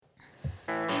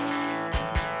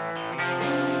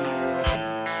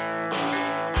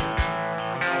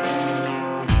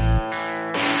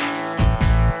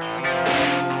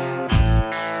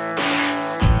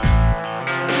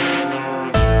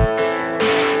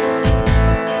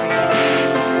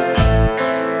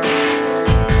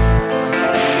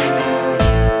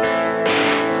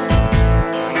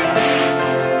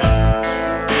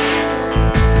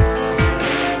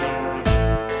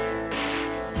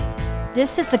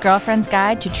This is The Girlfriend's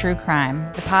Guide to True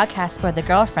Crime, the podcast where the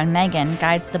girlfriend, Megan,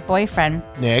 guides the boyfriend,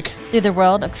 Nick, through the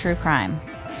world of true crime.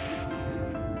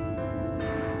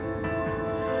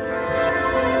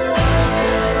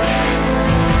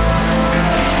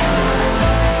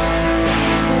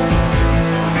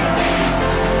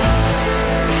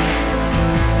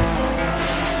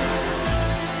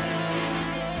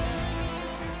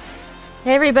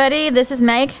 Hey everybody, this is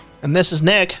Meg. and this is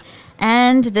Nick.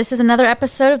 And this is another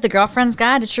episode of The Girlfriend's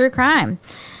Guide to True Crime.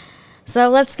 So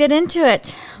let's get into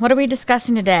it. What are we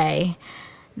discussing today?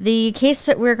 The case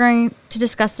that we're going to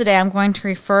discuss today, I'm going to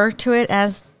refer to it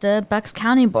as the Bucks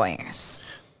County Boys.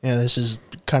 Yeah, this is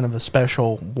kind of a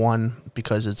special one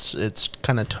because it's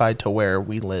kind of tied to where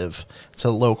we live. It's a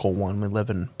local one. We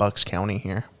live in Bucks County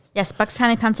here. Yes, Bucks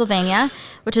County, Pennsylvania,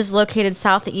 which is located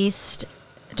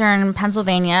southeastern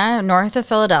Pennsylvania, north of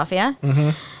Philadelphia.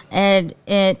 Mm-hmm. And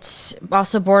it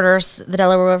also borders the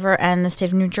Delaware River and the state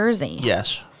of New Jersey.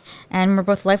 Yes. And we're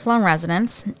both lifelong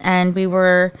residents. And we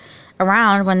were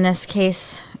around when this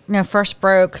case, first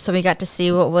broke. So we got to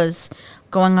see what was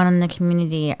going on in the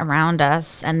community around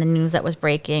us and the news that was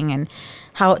breaking and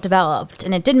how it developed.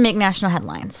 And it didn't make national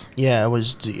headlines. Yeah,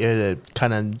 it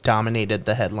kind of dominated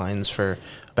the headlines for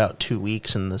about 2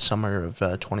 weeks in the summer of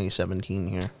 2017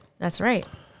 here. That's right.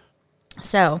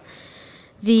 So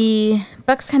the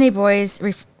Bucks County Boys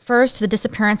refers to the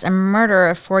disappearance and murder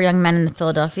of 4 young men in the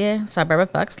Philadelphia suburb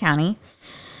of Bucks County.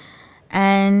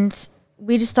 And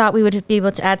we just thought we would be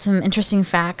able to add some interesting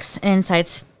facts and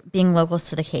insights being locals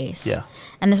to the case. Yeah.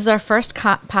 And this is our first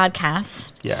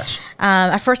podcast. Yes.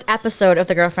 Our first episode of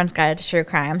The Girlfriend's Guide to True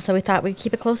Crime. So we thought we'd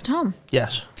keep it close to home.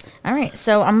 Yes. All right,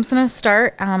 so I'm just going to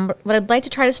start. What I'd like to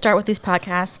try to start with these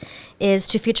podcasts is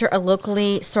to feature a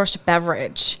locally sourced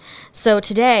beverage. So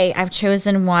today I've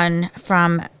chosen one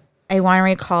from a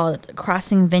winery called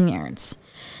Crossing Vineyards.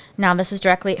 Now this is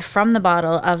directly from the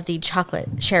bottle of the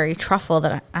chocolate cherry truffle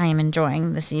that I am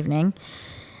enjoying this evening.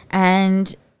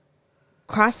 And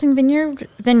Crossing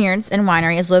Vineyards and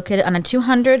Winery is located on a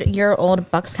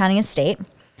 200-year-old Bucks County estate,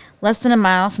 less than a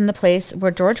mile from the place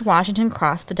where George Washington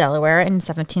crossed the Delaware in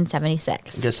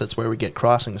 1776. I guess that's where we get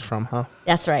crossings from, huh?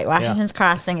 That's right. Washington's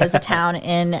Crossing is a town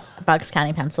in Bucks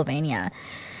County, Pennsylvania.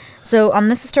 So on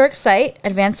this historic site,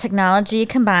 advanced technology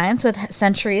combines with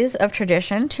centuries of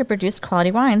tradition to produce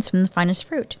quality wines from the finest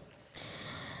fruit.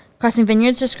 Crossing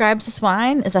Vineyards describes this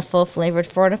wine as a full-flavored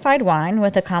fortified wine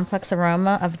with a complex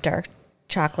aroma of dark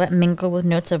chocolate mingled with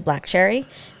notes of black cherry,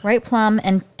 ripe plum,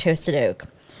 and toasted oak.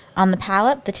 On the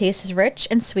palate, the taste is rich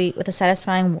and sweet with a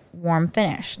satisfying warm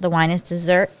finish. The wine is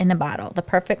dessert in a bottle, the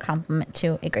perfect complement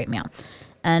to a great meal.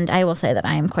 And I will say that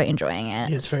I am quite enjoying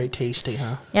it. It's very tasty,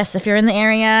 huh? Yes, if you're in the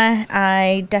area,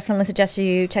 I definitely suggest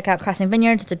you check out Crossing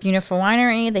Vineyards. It's a beautiful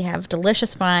winery. They have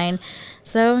delicious wine.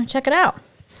 So check it out.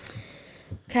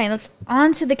 Okay, let's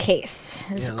on to the case.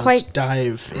 Let's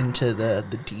dive into the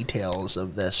details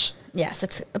of this. Yes,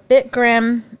 it's a bit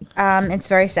grim. It's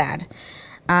very sad.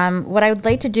 What I would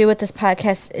like to do with this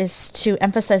podcast is to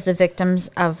emphasize the victims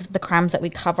of the crimes that we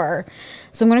cover.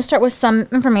 So I'm going to start with some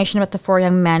information about the 4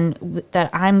 young men that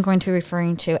I'm going to be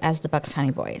referring to as the Bucks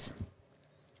County Boys.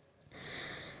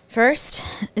 First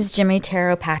is Jimmy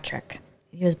Taro Patrick.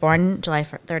 He was born July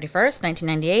 31st,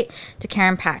 1998, to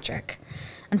Karen Patrick.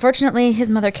 Unfortunately, his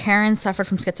mother Karen suffered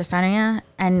from schizophrenia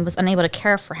and was unable to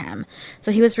care for him.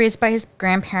 So he was raised by his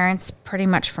grandparents pretty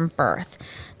much from birth.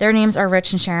 Their names are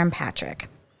Rich and Sharon Patrick.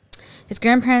 His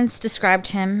grandparents described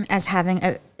him as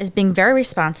being very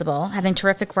responsible, having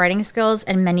terrific writing skills,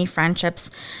 and many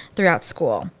friendships throughout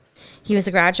school. He was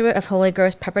a graduate of Holy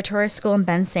Ghost Preparatory School in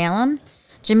Bensalem.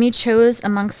 Jimmy chose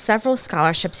amongst several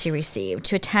scholarships he received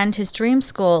to attend his dream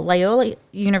school, Loyola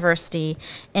University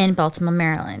in Baltimore,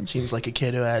 Maryland. Seems like a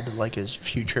kid who had his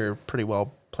future pretty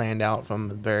well planned out from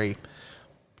a very,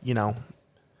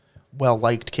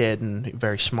 well-liked kid and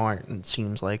very smart, it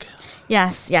seems like.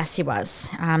 Yes, he was.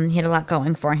 He had a lot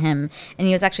going for him, and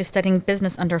he was actually studying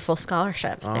business under full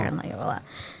scholarship there in Loyola.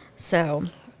 So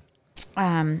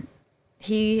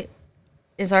he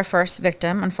is our first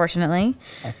victim, unfortunately.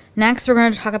 Next, we're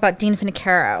going to talk about Dean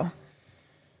Finicaro.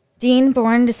 Dean,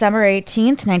 born December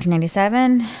 18th,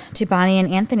 1997, to Bonnie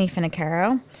and Anthony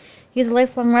Finicaro. He's a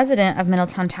lifelong resident of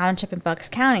Middletown Township in Bucks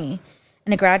County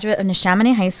and a graduate of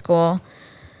Neshaminy High School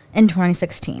in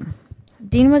 2016.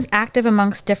 Dean was active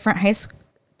amongst different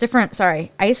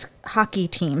ice hockey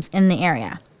teams in the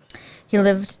area. He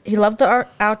loved the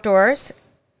outdoors,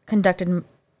 conducted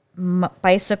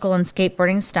bicycle and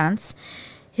skateboarding stunts.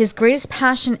 His greatest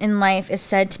passion in life is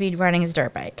said to be riding his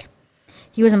dirt bike.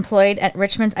 He was employed at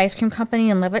Richmond's Ice Cream Company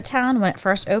in Levittown when it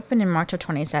first opened in March of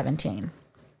 2017.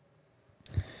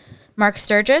 Mark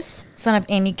Sturgis, son of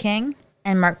Amy King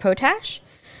and Mark Potash,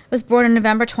 was born on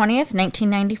November 20th,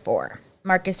 1994.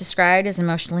 Mark is described as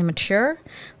emotionally mature,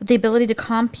 with the ability to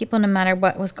calm people no matter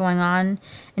what was going on,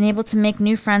 and able to make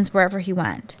new friends wherever he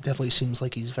went. Definitely seems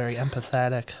like he's very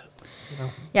empathetic.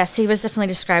 Yes, he was definitely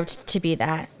described to be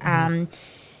that.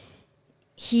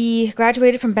 He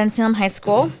graduated from Ben Salem High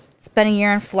School, spent a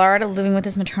year in Florida living with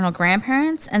his maternal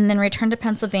grandparents, and then returned to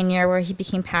Pennsylvania where he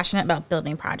became passionate about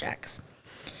building projects.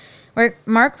 Where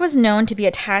Mark was known to be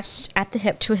attached at the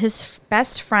hip to his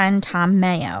best friend, Tom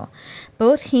Mayo.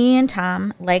 Both he and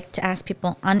Tom liked to ask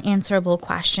people unanswerable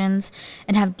questions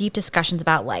and have deep discussions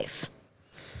about life.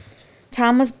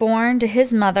 Tom was born to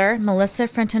his mother, Melissa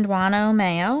Frantandano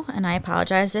Mayo, and I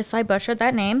apologize if I butchered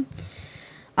that name,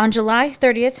 on July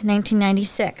 30th,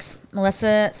 1996.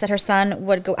 Melissa said her son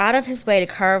would go out of his way to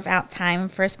carve out time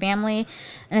for his family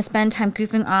and to spend time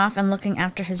goofing off and looking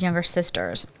after his younger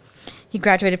sisters. He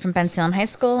graduated from Ben Salem High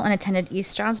School and attended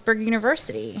East Stroudsburg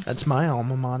University. That's my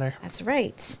alma mater. That's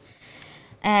right.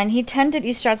 And he attended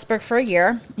East Stroudsburg for a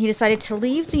year. He decided to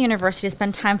leave the university to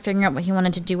spend time figuring out what he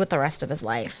wanted to do with the rest of his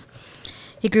life.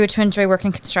 He grew to enjoy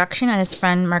working construction at his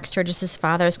friend Mark Sturgis'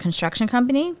 father's construction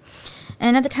company.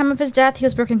 And at the time of his death, he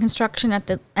was working construction at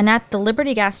the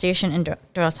Liberty gas station in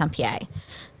Doylestown, PA.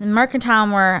 And Mark and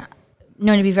Tom were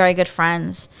known to be very good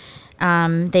friends.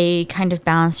 They kind of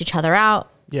balanced each other out.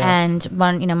 Yeah. And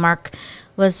Mark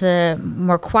was the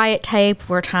more quiet type,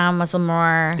 where Tom was the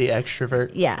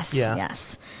extrovert. Yes. Yeah.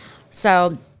 Yes.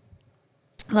 So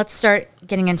let's start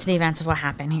getting into the events of what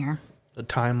happened here. The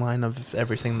timeline of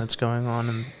everything that's going on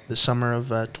in the summer of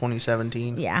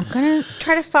 2017. Yeah, I'm going to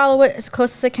try to follow it as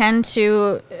close as I can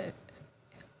to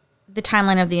the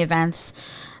timeline of the events.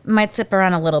 Might slip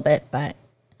around a little bit, but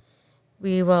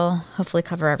we will hopefully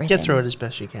cover everything. Get through it as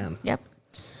best you can. Yep.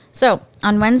 So,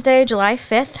 on Wednesday, July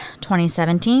 5th,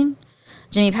 2017,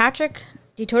 Jimmy Patrick,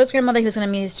 he told his grandmother he was going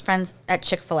to meet his friends at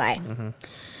Chick-fil-A. Mm-hmm.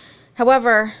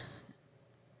 However,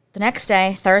 the next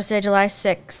day, Thursday, July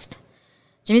 6th,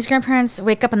 Jimmy's grandparents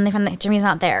wake up and they find that Jimmy's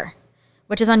not there,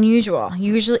 which is unusual.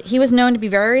 Usually, he was known to be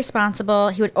very responsible.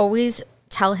 He would always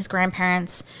tell his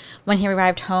grandparents when he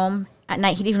arrived home at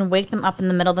night. He'd even wake them up in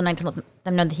the middle of the night to let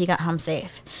them know that he got home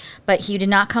safe. But he did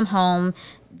not come home.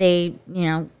 They,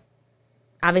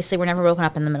 obviously were never woken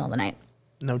up in the middle of the night.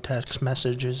 No text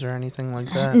messages or anything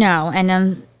like that? No.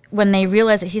 And when they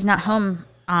realized that he's not home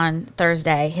on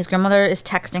Thursday, his grandmother is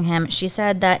texting him. She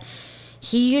said that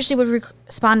he usually would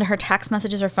respond to her text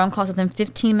messages or phone calls within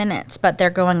 15 minutes, but they're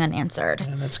going unanswered.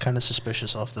 And that's kind of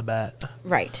suspicious off the bat.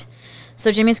 Right.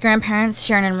 So Jimmy's grandparents,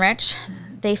 Sharon and Rich,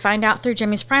 they find out through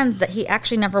Jimmy's friends that he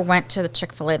actually never went to the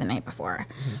Chick-fil-A the night before.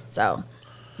 Mm-hmm. So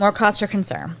more cause for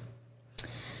concern.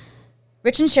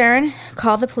 Rich and Sharon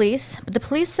call the police, but the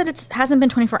police said it hasn't been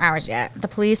 24 hours yet. The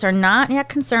police are not yet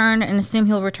concerned and assume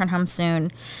he'll return home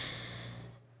soon.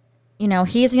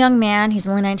 He's a young man. He's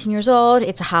only 19 years old.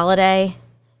 It's a holiday.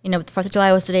 The 4th of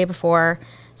July was the day before.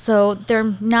 So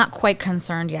they're not quite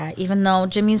concerned yet, even though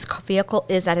Jimmy's vehicle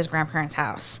is at his grandparents'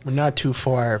 house. We're not too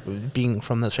far, being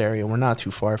from this area, we're not too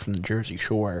far from the Jersey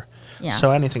Shore. Yes. So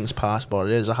anything's possible.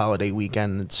 It is a holiday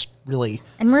weekend. It's really...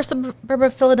 And we're a suburb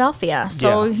of Philadelphia,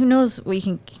 so who knows what you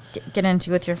can get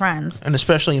into with your friends. And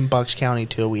especially in Bucks County,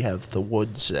 too, we have the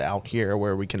woods out here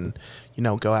where we can,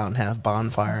 go out and have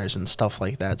bonfires and stuff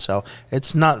like that. So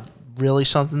it's not really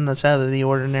something that's out of the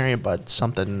ordinary, but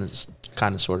something is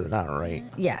kind of sorted out, right?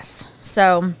 Yes.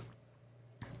 So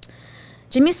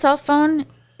Jimmy's cell phone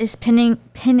is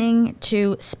pinning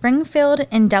to Springfield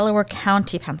in Delaware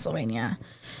County, Pennsylvania.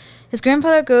 His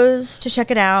grandfather goes to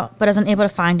check it out, but is unable to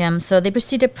find him, so they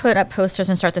proceed to put up posters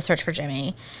and start the search for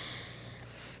Jimmy.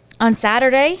 On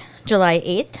Saturday, July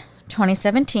 8th,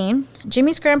 2017,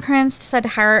 Jimmy's grandparents decide to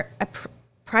hire a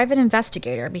private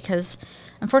investigator because,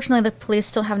 unfortunately, the police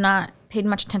still have not paid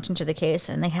much attention to the case,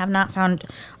 and they have not found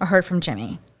or heard from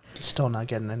Jimmy. Still not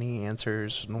getting any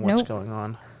answers on what's going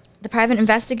on. The private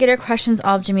investigator questions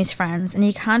all of Jimmy's friends, and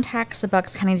he contacts the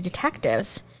Bucks County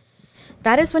detectives.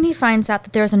 That is when he finds out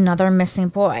that there is another missing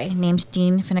boy named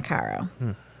Dean Finocchiaro.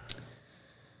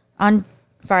 On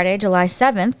Friday, July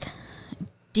 7th,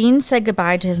 Dean said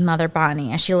goodbye to his mother,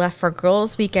 Bonnie, as she left for a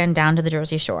girls' weekend down to the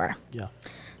Jersey Shore. Yeah.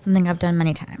 Something I've done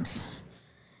many times.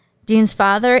 Dean's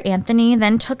father, Anthony,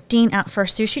 then took Dean out for a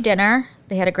sushi dinner.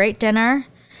 They had a great dinner.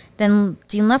 Then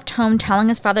Dean left home telling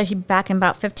his father he'd be back in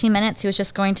about 15 minutes. He was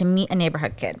just going to meet a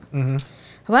neighborhood kid. Mm-hmm.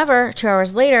 However, 2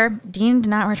 hours later, Dean did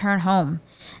not return home,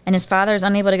 and his father is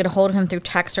unable to get a hold of him through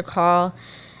text or call,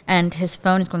 and his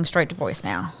phone is going straight to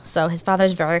voicemail. So his father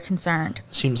is very concerned.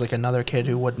 Seems like another kid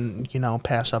who wouldn't,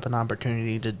 pass up an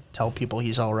opportunity to tell people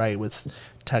he's all right with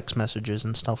text messages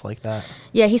and stuff like that.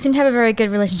 Yeah, he seemed to have a very good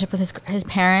relationship with his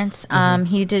parents.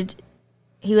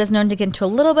 He was known to get into a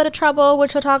little bit of trouble,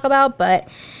 which we'll talk about, but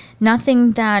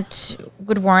nothing that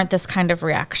would warrant this kind of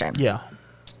reaction. Yeah.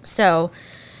 So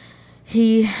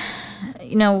he,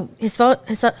 his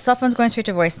cell phone's going straight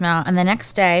to voicemail, and the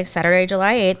next day, Saturday,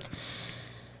 July 8th,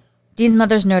 Dean's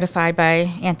mother's notified by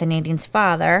Anthony, Dean's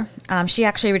father. She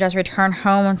actually does return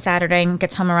home on Saturday and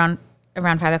gets home around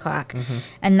 5 o'clock.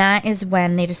 And that is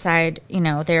when they decide,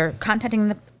 they're contacting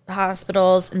the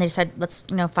hospitals, and they decide, let's,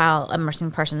 file a missing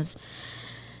persons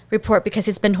report because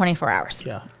it's been 24 hours.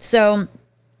 Yeah. So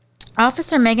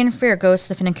Officer Megan Freer goes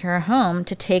to the Finocchiaro home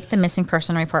to take the missing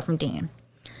person report from Dean.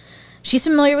 She's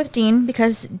familiar with Dean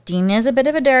because Dean is a bit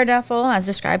of a daredevil, as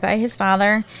described by his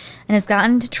father, and has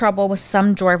gotten into trouble with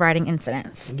some joyriding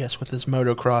incidents. I guess with his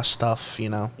motocross stuff,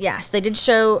 Yes, they did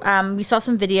show, we saw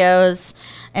some videos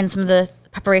and some of the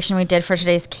preparation we did for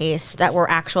today's case that were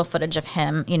actual footage of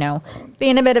him,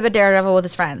 being a bit of a daredevil with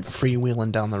his friends.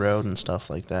 Freewheeling down the road and stuff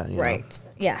like that. Right.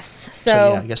 Yes.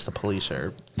 So yeah, I guess the police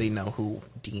they know who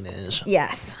Dean is.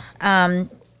 Yes.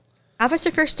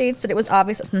 Officer Freer states that it was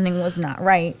obvious that something was not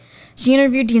right. She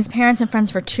interviewed Dean's parents and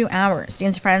friends for 2 hours.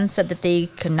 Dean's friends said that they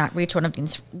could not reach one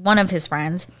of his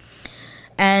friends,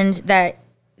 and that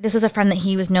this was a friend that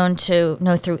he was known to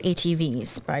know through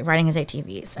ATVs, by riding his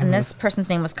ATVs. And this person's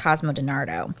name was Cosmo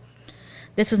DiNardo.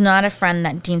 This was not a friend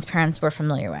that Dean's parents were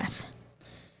familiar with.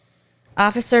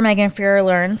 Officer Megan Freer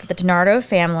learns that the DiNardo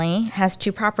family has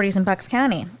 2 properties in Bucks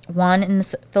County, one in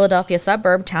the Philadelphia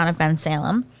suburb town of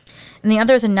Bensalem, and the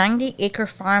other is a 90-acre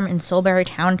farm in Solebury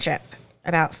Township,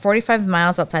 about 45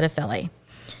 miles outside of Philly.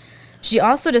 She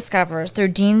also discovers through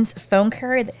Dean's phone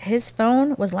carrier that his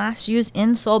phone was last used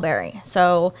in Solebury.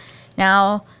 So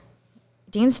now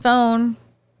Dean's phone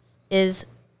is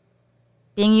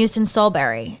being used in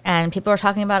Solebury, and people are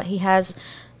talking about he has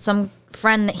some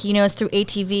friend that he knows through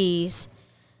ATVs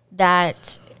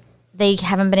that they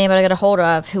haven't been able to get a hold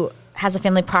of who has a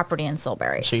family property in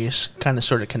Solebury. So he's kind of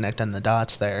sort of connecting the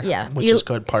dots there. Yeah. Which is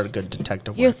good, part of good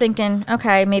detective You're work. thinking,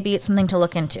 okay, maybe it's something to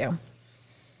look into.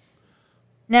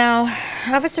 Now,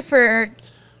 Officer Freer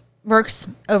works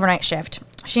overnight shift.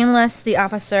 She enlists the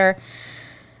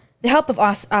help of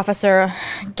Officer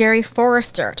Gary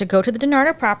Forrester to go to the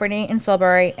DiNardo property in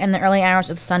Solebury in the early hours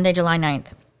of Sunday, July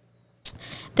 9th.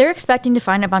 They're expecting to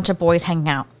find a bunch of boys hanging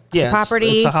out. Yeah, the property.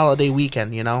 It's a holiday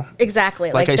weekend,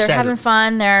 Exactly. Like I they're said, having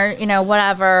fun. They're,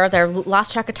 whatever. They're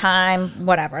lost track of time,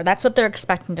 whatever. That's what they're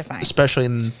expecting to find. Especially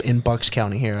in Bucks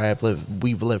County here.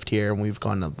 We've lived here and we've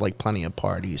gone to plenty of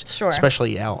parties. Sure.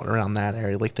 Especially out around that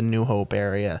area, like the New Hope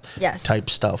area. Yes. Type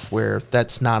stuff where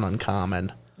that's not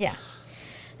uncommon. Yeah.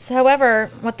 So,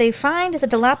 however, what they find is a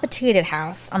dilapidated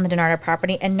house on the DiNardo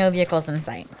property and no vehicles in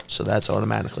sight. So that's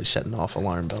automatically setting off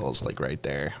alarm bells, right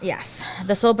there. Yes.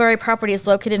 The Solebury property is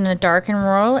located in a dark and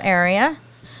rural area.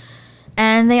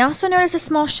 And they also notice a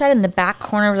small shed in the back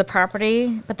corner of the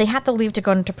property, but they have to leave to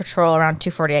go into patrol around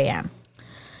 2:40 a.m.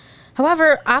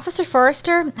 However, Officer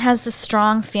Forrester has this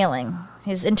strong feeling.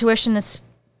 His intuition is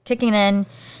kicking in,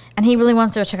 and he really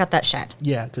wants to go check out that shed.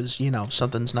 Yeah, because,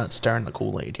 something's not stirring the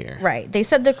Kool-Aid here. Right. They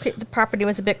said the property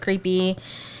was a bit creepy.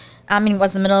 I mean, it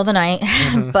was the middle of the night,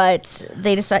 but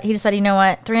he decided, you know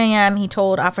what, 3 a.m., he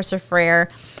told Officer Freer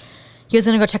he was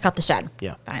going to go check out the shed.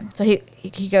 Yeah. Fine. So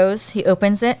he goes, he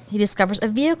opens it, he discovers a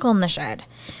vehicle in the shed.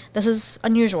 This is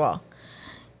unusual.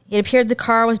 It appeared the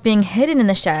car was being hidden in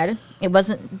the shed. It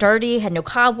wasn't dirty, had no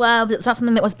cobwebs. It was not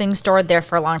something that was being stored there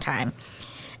for a long time.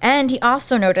 And he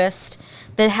also noticed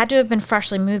that it had to have been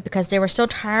freshly moved because there were still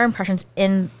tire impressions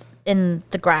in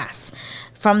the grass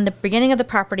from the beginning of the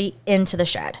property into the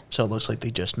shed. So it looks like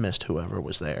they just missed whoever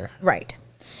was there. Right.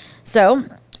 So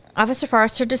Officer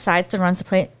Forrester decides to run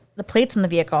the plates on the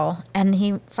vehicle, and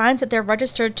he finds that they're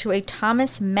registered to a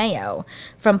Thomas Mayo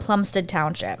from Plumstead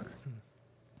Township.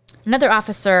 Another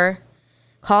officer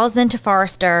calls in to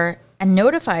Forrester and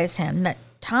notifies him that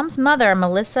Tom's mother,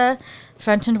 Melissa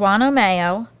Fentonduano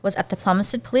Mayo, was at the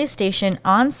Plumstead police station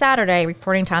on Saturday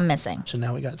reporting Tom missing. So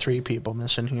now we got 3 people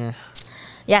missing here.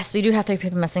 Yes, we do have 3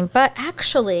 people missing, but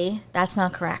actually, that's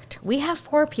not correct. We have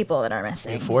 4 people that are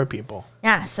missing. 4 people.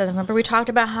 Yes, so remember we talked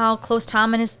about how close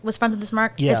Tom was friends with his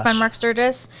Yes. friend Mark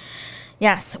Sturgis?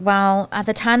 Yes, well, at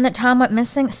the time that Tom went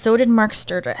missing, so did Mark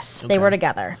Sturgis. Okay. They were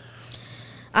together.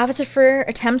 Officer Freer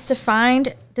attempts to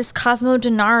find this Cosmo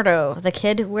DiNardo, the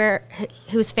kid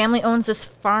whose family owns this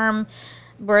farm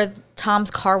where Tom's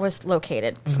car was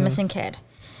located, this missing kid.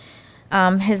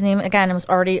 His name, again, was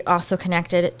already also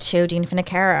connected to Dean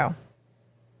Finocchiaro.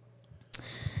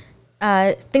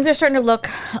 Things are starting to look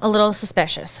a little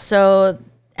suspicious. So,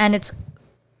 and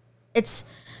it's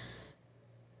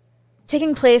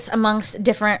taking place amongst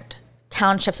different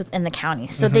townships within the county.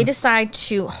 So they decide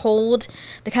to hold,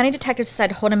 the county detectives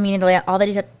decide to hold a meeting to lay out all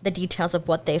the details of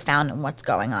what they found and what's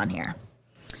going on here.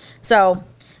 So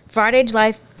Friday,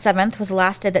 July 7th was the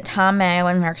last day that Tom Mayo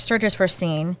and Mark Sturgis were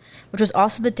seen, which was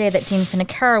also the day that Dean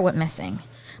Finocchiaro went missing.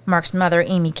 Mark's mother,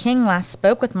 Amy King, last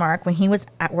spoke with Mark when he was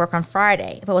at work on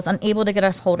Friday, but was unable to get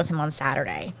a hold of him on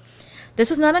Saturday. This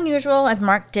was not unusual, as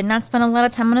Mark did not spend a lot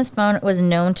of time on his phone. It was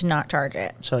known to not charge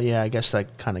it. So, yeah, I guess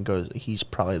that kind of goes, he's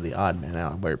probably the odd man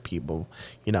out where people,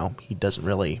 you know, he doesn't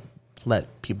really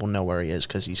let people know where he is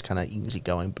because he's kind of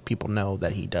easygoing, but people know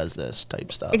that he does this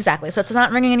type stuff. Exactly. So it's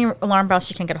not ringing any alarm bells.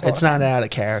 She can't get a hold of him. It's not out of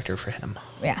character for him.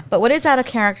 Yeah. But what is out of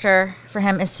character for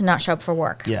him is to not show up for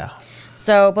work. Yeah.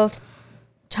 So both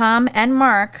Tom and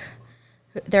Mark,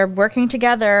 they're working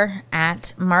together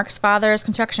at Mark's father's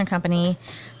construction company.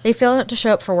 They fail to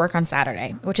show up for work on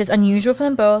Saturday, which is unusual for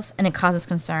them both, and it causes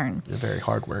concern. They're very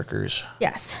hard workers.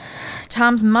 Yes.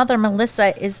 Tom's mother,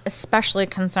 Melissa, is especially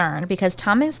concerned because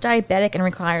Tom is diabetic and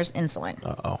requires insulin.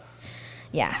 Uh-oh.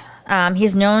 Yeah.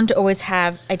 He's known to always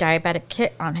have a diabetic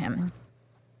kit on him.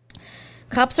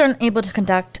 Cops are unable to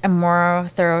conduct a more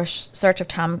thorough search of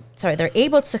they're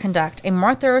able to conduct a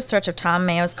more thorough search of Tom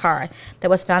Mayo's car that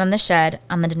was found in the shed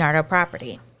on the DiNardo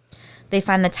property. They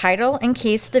find the title and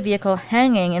case of the vehicle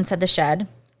hanging inside the shed,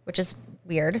 which is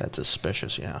weird. That's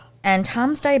suspicious, yeah. And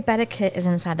Tom's diabetic kit is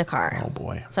inside the car. Oh,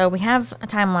 boy. So we have a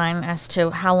timeline as to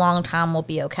how long Tom will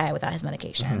be okay without his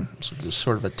medication. So there's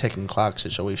sort of a ticking clock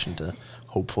situation to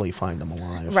hopefully find him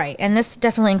alive. Right. And this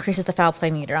definitely increases the foul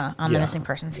play meter on the missing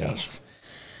persons case.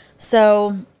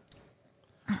 So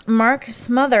Mark's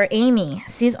mother, Amy,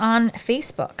 sees on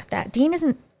Facebook that Dean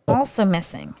isn't also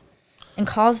missing and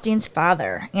calls Dean's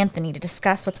father, Anthony, to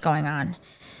discuss what's going on.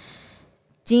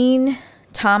 Dean,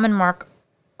 Tom, and Mark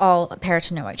all appear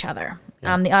to know each other.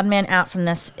 Yeah. The odd man out from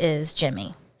this is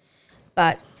Jimmy,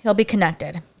 but he'll be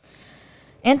connected.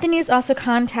 Anthony is also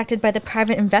contacted by the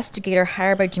private investigator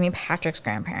hired by Jimmy Patrick's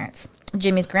grandparents.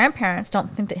 Jimmy's grandparents don't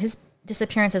think that his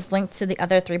disappearance is linked to the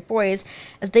other three boys,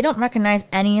 as they don't recognize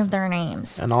any of their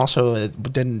names. And also,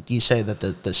 didn't you say that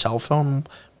the cell phone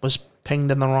was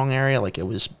pinged in the wrong area? Like it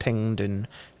was pinged in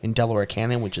Delaware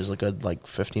Canyon, which is a good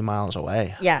 50 miles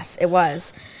away. Yes, it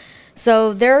was.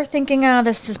 So they're thinking,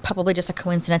 this is probably just a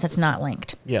coincidence that's not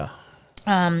linked. Yeah.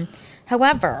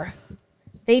 However,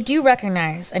 they do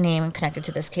recognize a name connected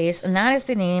to this case, and that is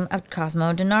the name of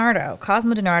Cosmo DiNardo.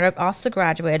 Cosmo DiNardo also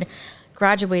graduated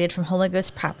from Holy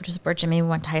Ghost Prep, which is where Jimmy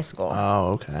went to high school.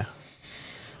 Oh, okay.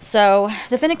 So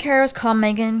the Finocchiaros call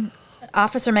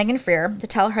Officer Megan Freer to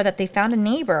tell her that they found a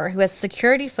neighbor who has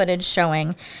security footage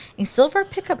showing a silver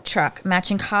pickup truck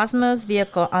matching Cosmo's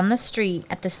vehicle on the street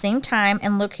at the same time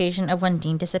and location of when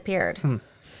Dean disappeared.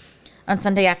 On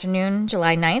Sunday afternoon,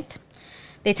 July 9th,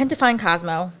 they attempt to find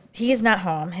Cosmo. He is not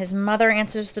home. His mother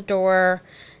answers the door,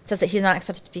 says that he's not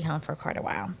expected to be home for quite a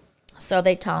while. So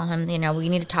they tell him, we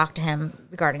need to talk to him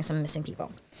regarding some missing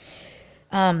people.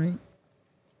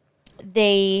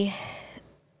 They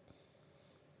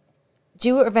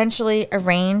do eventually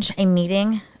arrange a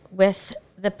meeting with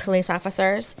the police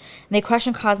officers. They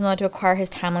question Cosmo to acquire his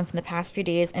timeline from the past few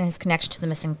days and his connection to the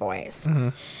missing boys. Mm-hmm.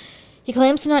 He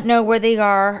claims to not know where they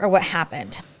are or what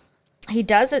happened. He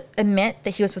does admit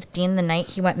that he was with Dean the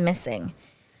night he went missing.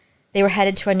 They were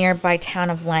headed to a nearby town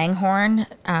of Langhorne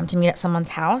to meet at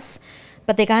someone's house,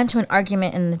 but they got into an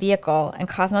argument in the vehicle, and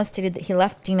Cosmo stated that he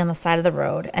left Dean on the side of the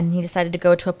road, and he decided to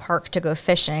go to a park to go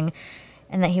fishing,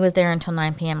 and that he was there until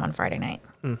 9 p.m. on Friday night.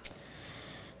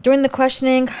 During the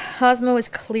questioning, Cosmo was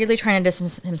clearly trying to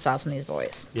distance himself from these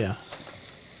boys. Yeah.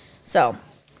 So,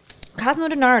 Cosmo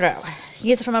DiNardo,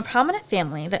 he is from a prominent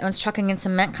family that owns trucking and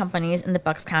cement companies in the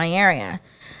Bucks County area.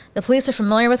 The police are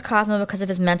familiar with Cosmo because of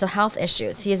his mental health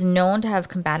issues. He is known to have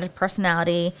combative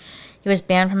personality. He was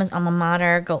banned from his alma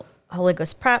mater, Holy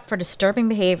Ghost Prep, for disturbing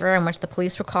behavior, in which the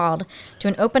police were called to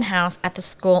an open house at the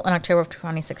school in October of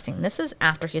 2016. This is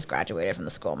after he's graduated from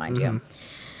the school, mind you.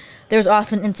 There was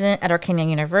also an incident at Arcadia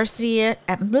University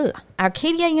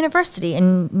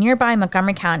in nearby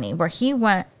Montgomery County, where he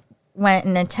went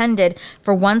and attended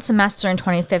for one semester in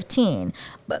 2015,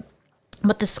 but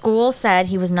the school said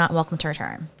he was not welcome to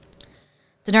return.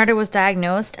 DiNardo was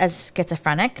diagnosed as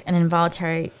schizophrenic and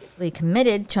involuntarily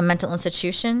committed to a mental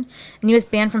institution, and he was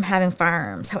banned from having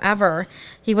firearms. However,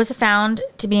 he was found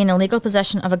to be in illegal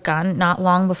possession of a gun not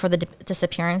long before the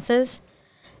disappearances,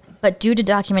 but due to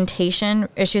documentation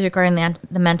issues regarding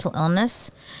the mental illness,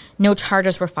 no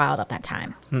charges were filed at that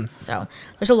time. So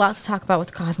there's a lot to talk about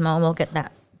with Cosmo, and we'll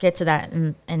get to that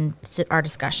in our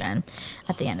discussion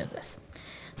at the end of this.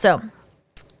 So,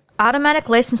 automatic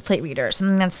license plate readers,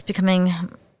 something that's becoming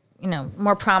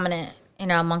more prominent,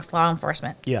 amongst law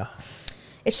enforcement. Yeah.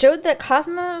 It showed that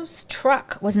Cosmo's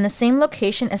truck was in the same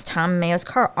location as Tom Mayo's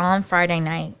car on Friday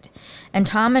night. And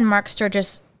Tom and Mark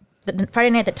Sturgis, the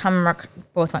Friday night that Tom and Mark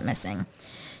both went missing.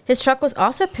 His truck was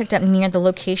also picked up near the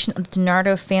location of the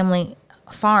DiNardo family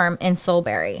farm in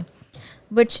Solebury,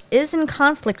 which is in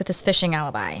conflict with his fishing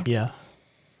alibi. Yeah.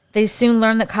 They soon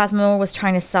learned that Cosmo was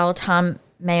trying to sell Tom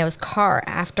Mayo's car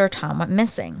after Tom went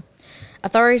missing.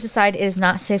 Authorities decide it is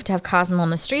not safe to have Cosmo on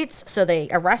the streets, so they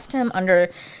arrest him under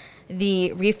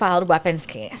the refiled weapons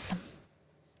case.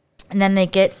 And then they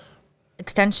get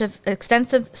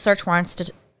extensive search warrants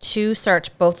to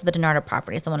search both of the DiNardo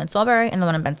properties, the one in Solebury and the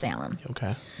one in Bensalem.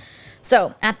 Okay.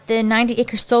 So, at the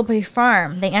 90-acre Solebury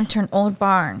farm, they enter an old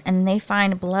barn, and they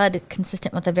find blood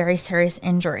consistent with a very serious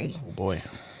injury. Oh, boy.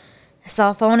 A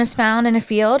cell phone is found in a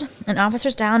field, and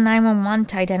officers dial 911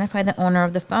 to identify the owner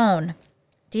of the phone.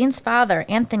 Dean's father,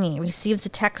 Anthony, receives a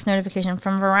text notification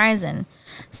from Verizon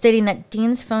stating that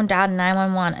Dean's phone dialed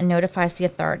 911 and notifies the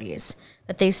authorities,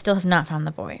 but they still have not found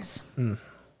the boys.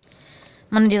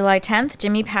 Monday, July 10th,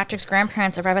 Jimmy Patrick's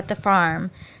grandparents arrive at the farm.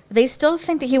 They still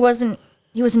think that he was in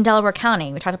Delaware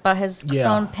County. We talked about his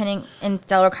phone pinning in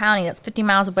Delaware County. That's 50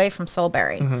 miles away from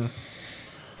Solebury.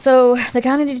 So the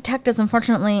county detectives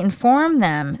unfortunately informed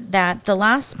them that the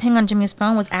last ping on Jimmy's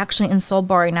phone was actually in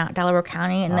Solebury, not Delaware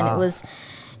County, and that it was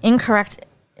incorrect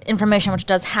information, which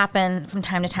does happen from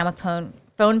time to time with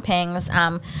phone pings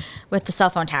with the cell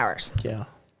phone towers. Yeah.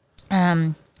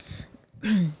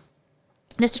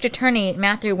 District Attorney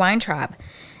Matthew Weintraub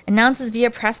announces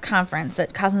via press conference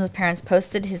that Cosmo's parents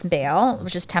posted his bail,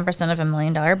 which is 10% of $1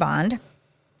 million bond.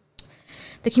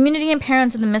 The community and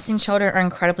parents of the missing children are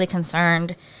incredibly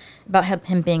concerned about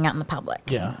him being out in the public.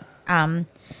 Yeah.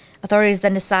 Authorities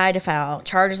then decide to file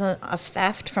charges of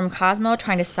theft from Cosmo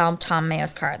trying to sell Tom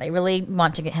Mayo's car. They really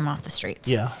want to get him off the streets.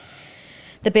 Yeah.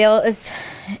 The bail is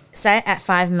set at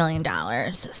 $5 million,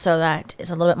 so that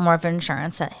is a little bit more of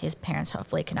insurance that his parents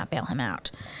hopefully cannot bail him out.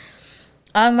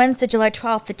 On Wednesday, July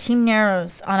 12th, the team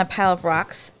narrows on a pile of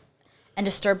rocks and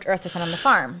disturbed earth they found on the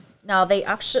farm. Now, they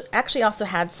actually also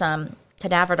had some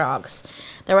cadaver dogs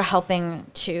that were helping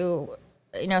to,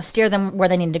 steer them where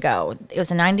they needed to go. It was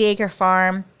a 90-acre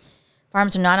farm.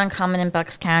 Farms are not uncommon in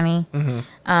Bucks County.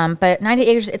 But 90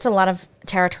 acres, it's a lot of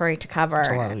territory to cover. It's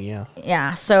a lot of, yeah.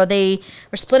 Yeah, so they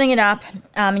were splitting it up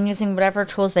and using whatever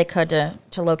tools they could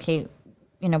to locate,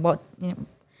 to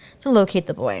locate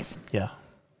the boys. Yeah.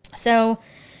 So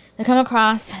they come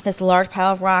across this large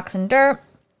pile of rocks and dirt,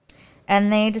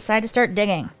 and they decide to start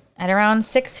digging. At around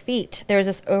 6 feet, there's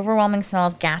this overwhelming smell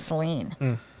of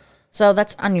gasoline. So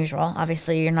that's unusual.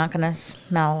 Obviously, you're not going to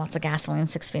smell lots of gasoline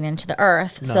 6 feet into the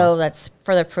earth. No. So that's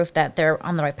further proof that they're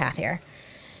on the right path here.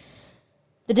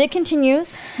 The dig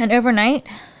continues, and overnight,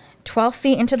 12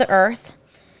 feet into the earth,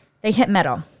 they hit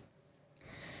metal.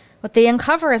 What they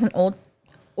uncover is an old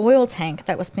oil tank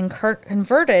that was being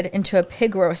converted into a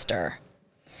pig roaster.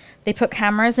 They put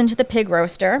cameras into the pig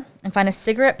roaster and find a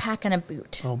cigarette pack and a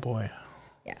boot. Oh, boy.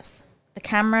 Yes. The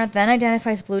camera then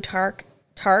identifies blue tarp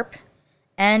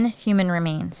and human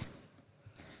remains.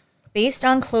 Based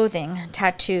on clothing,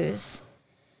 tattoos,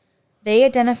 they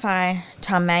identify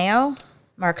Tom Mayo,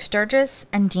 Mark Sturgis,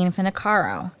 and Dean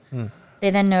Finicaro. They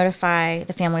then notify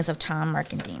the families of Tom,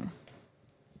 Mark, and Dean.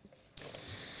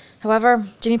 However,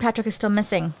 Jimmy Patrick is still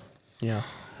missing. Yeah.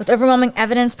 With overwhelming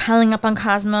evidence piling up on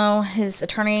Cosmo, his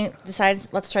attorney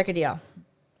decides, let's strike a deal.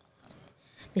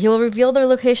 He will reveal the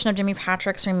location of Jimmy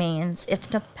Patrick's remains if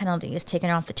the penalty is taken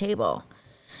off the table.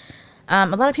 A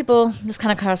lot of people, this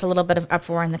kind of caused a little bit of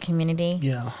uproar in the community.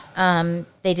 Yeah.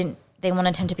 They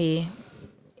wanted him to be,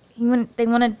 they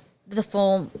wanted the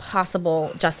full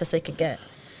possible justice they could get.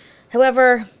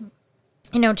 However,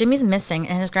 Jimmy's missing,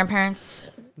 and his grandparents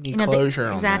need closure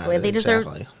on exactly. that. They deserve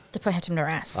to put him to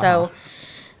rest. So,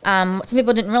 what some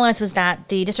people didn't realize was that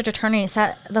the district attorney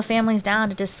sat the families down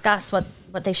to discuss what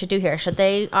they should do here. Should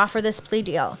they offer this plea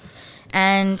deal?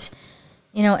 And,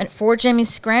 and for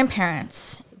Jimmy's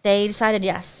grandparents, they decided,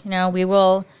 yes, we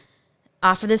will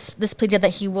offer this plea deal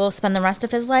that he will spend the rest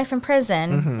of his life in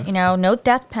prison, no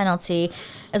death penalty,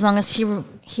 as long as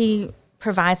he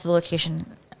provides the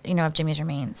location, of Jimmy's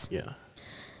remains. Yeah.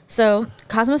 So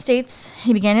Cosmo states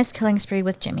he began his killing spree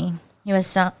with Jimmy. He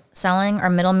was selling or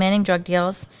middlemaning drug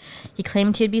deals. He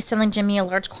claimed he'd be selling Jimmy a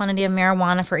large quantity of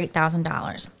marijuana for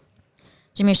 $8,000.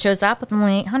 Jimmy shows up with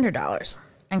only $800,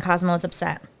 and Cosmo is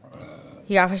upset.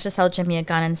 He offers to sell Jimmy a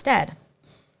gun instead.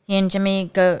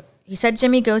 He said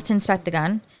Jimmy goes to inspect the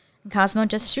gun, and Cosmo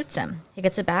just shoots him. He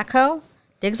gets a backhoe,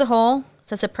 digs a hole,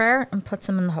 says a prayer, and puts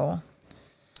him in the hole.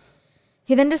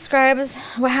 He then describes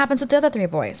what happens with the other three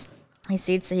boys. He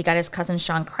states that he got his cousin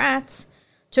Sean Kratz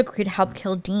to agree to help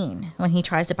kill Dean when he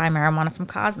tries to buy marijuana from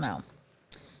Cosmo.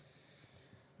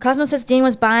 Cosmo says Dean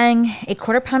was buying a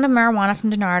quarter pound of marijuana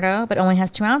from DiNardo, but only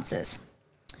has 2 ounces.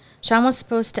 Sean was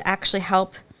supposed to actually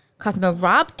help Cosmo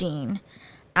rob Dean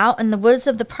out in the woods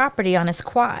of the property on his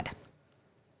quad.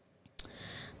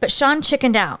 But Sean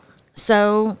chickened out,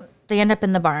 so they end up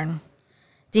in the barn.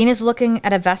 Dean is looking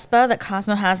at a Vespa that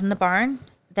Cosmo has in the barn.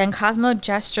 Then Cosmo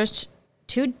gestures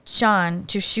to Sean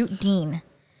to shoot Dean.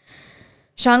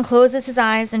 Sean closes his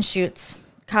eyes and shoots.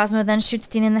 Cosmo then shoots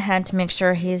Dean in the head to make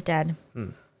sure he is dead.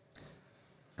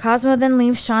 Cosmo then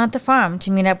leaves Sean at the farm to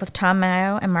meet up with Tom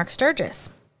Mayo and Mark Sturgis.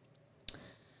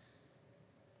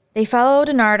 They follow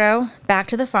DiNardo back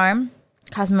to the farm.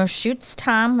 Cosmo shoots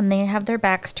Tom when they have their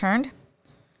backs turned.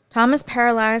 Tom is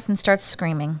paralyzed and starts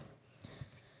screaming.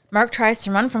 Mark tries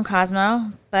to run from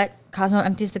Cosmo, but Cosmo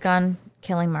empties the gun,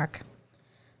 killing Mark.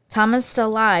 Tom is still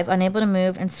alive, unable to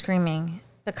move and screaming,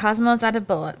 but Cosmo is out of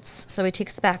bullets, so he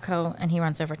takes the backhoe and he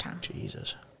runs over Tom.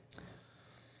 Jesus.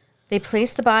 They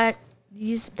place the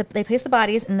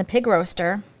bodies in the pig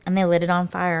roaster and they lit it on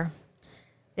fire.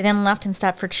 They then left and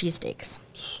stopped for cheesesteaks.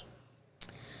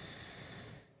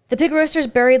 The pig roaster is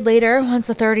buried later once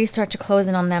authorities start to close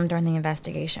in on them during the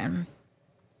investigation.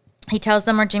 He tells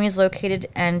them where Jimmy's located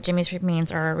and Jimmy's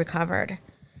remains are recovered.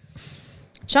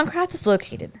 Sean Kratz is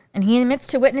located, and he admits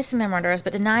to witnessing the murders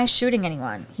but denies shooting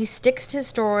anyone. He sticks to his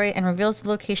story and reveals the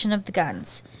location of the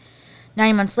guns.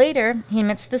 9 months later, he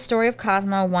admits to the story of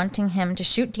Cosmo wanting him to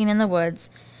shoot Dean in the woods,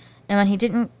 and when he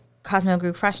didn't, Cosmo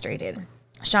grew frustrated.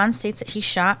 Sean states that he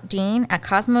shot Dean at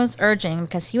Cosmo's urging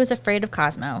because he was afraid of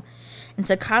Cosmo, and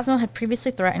said Cosmo had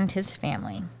previously threatened his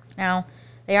family. Now,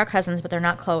 they are cousins, but they're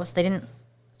not close. They didn't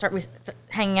start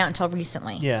hanging out until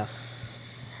recently. Yeah.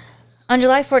 On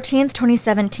July 14th,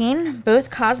 2017, both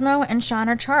Cosmo and Sean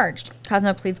are charged.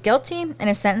 Cosmo pleads guilty and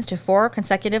is sentenced to 4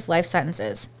 consecutive life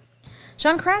sentences.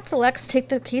 Sean Kratz elects to take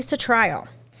the case to trial.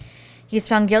 He is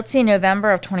found guilty in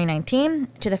November of 2019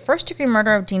 to the first-degree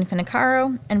murder of Dean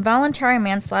Finicaro and voluntary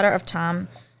manslaughter of Tom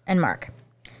and Mark.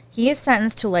 He is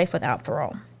sentenced to life without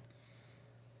parole.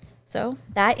 So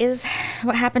that is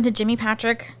what happened to Jimmy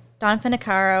Patrick, Don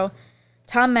Finicaro,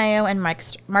 Tom Mayo, and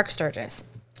Mark Sturgis,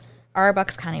 our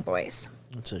Bucks County boys.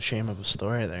 It's a shame of a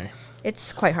story there.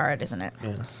 It's quite hard, isn't it?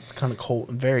 Yeah, it's kind of cold,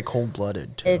 very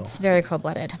cold-blooded, too. It's very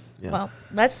cold-blooded. Yeah. Well,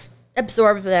 let's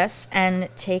absorb this and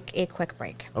take a quick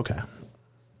break. Okay.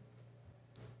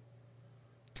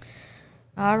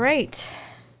 All right.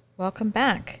 Welcome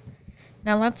back.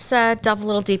 Now let's delve a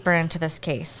little deeper into this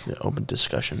case. The open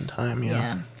discussion time,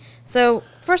 yeah. So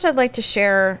first I'd like to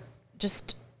share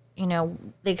just, the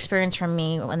experience from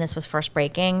me when this was first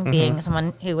breaking, being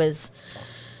someone who was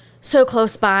so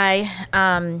close by.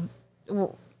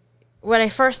 What I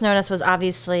first noticed was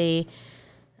obviously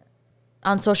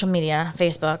on social media,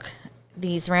 Facebook,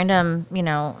 these random,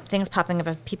 things popping up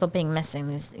of people being missing,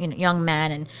 these young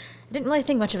men, and I didn't really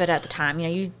think much of it at the time.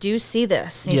 You do see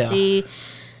this. You see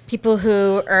people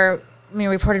who are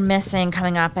reported missing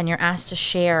coming up, and you're asked to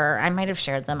share. I might have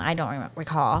shared them. I don't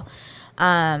recall.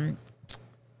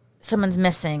 Someone's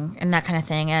missing and that kind of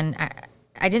thing. And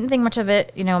I didn't think much of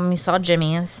it, when we saw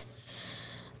Jimmy's.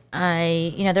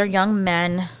 They're young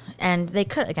men, and they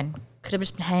could have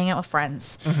just been hanging out with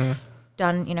friends,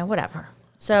 done, whatever.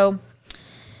 So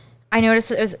I noticed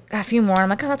that there was a few more. I'm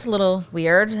like, oh, that's a little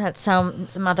weird that some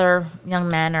other young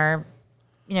men are,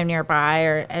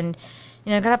 nearby, and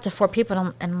got up to 4 people,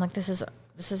 and I'm like, this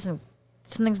isn't,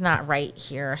 something's not right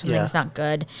here. Something's not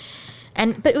good.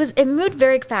 But it moved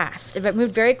very fast. It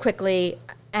moved very quickly,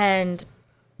 and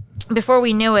before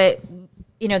we knew it,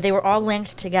 they were all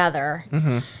linked together.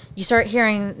 You start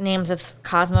hearing names of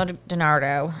Cosmo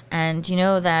DiNardo, and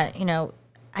that,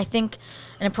 I think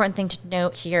an important thing to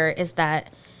note here is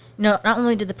that, not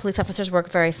only did the police officers work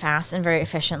very fast and very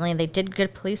efficiently, they did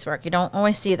good police work. You don't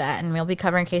always see that, and we'll be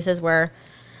covering cases where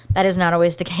that is not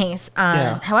always the case.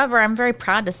 However, I'm very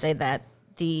proud to say that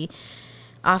the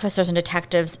officers and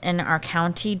detectives in our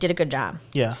county did a good job.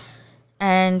 Yeah.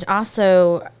 And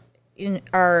also,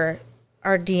 our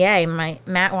DA,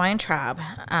 Matt Weintraub,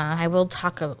 I will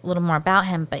talk a little more about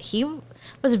him, but he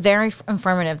was very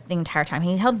informative the entire time.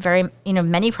 He held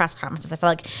many press conferences. I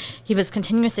felt like he was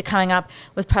continuously coming up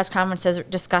with press conferences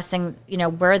discussing,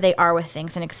 where they are with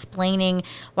things and explaining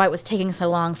why it was taking so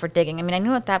long for digging. I mean, I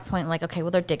knew at that point, like, okay,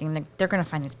 well, they're digging. They're going to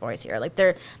find these boys here. Like,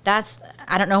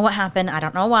 I don't know what happened. I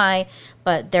don't know why,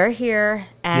 but they're here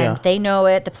and they know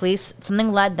it. The police,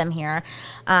 something led them here.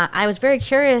 I was very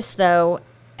curious, though,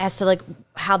 as to, like,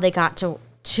 how they got to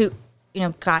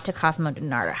Cosmo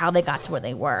DiNardo, how they got to where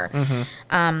they were.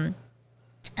 And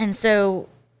so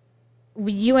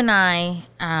you and I,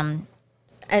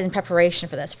 as in preparation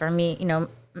for this, for me,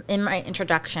 in my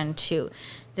introduction to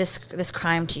this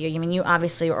crime to you, I mean, you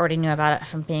obviously already knew about it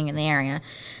from being in the area,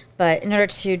 but in order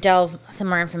to delve some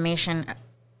more information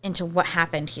into what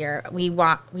happened here, we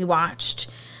watched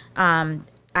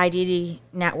IDD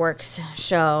Network's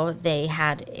show. They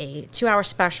had a 2-hour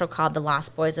special called The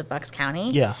Lost Boys of Bucks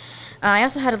County. Yeah. I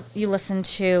also had you listen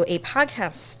to a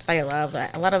podcast that I love.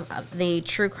 A lot of the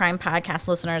true crime podcast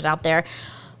listeners out there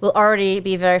will already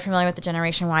be very familiar with the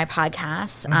Generation Y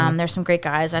podcast. There's some great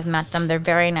guys. I've met them. They're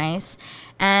very nice.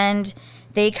 And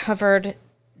they covered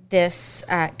this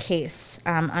case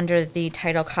under the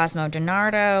title Cosmo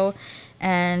DiNardo.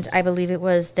 And I believe it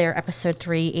was their episode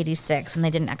 386. And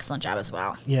they did an excellent job as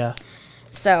well. Yeah.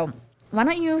 So why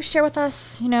don't you share with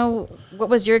us, what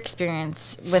was your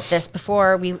experience with this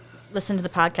before we listened to the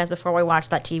podcast, before we watched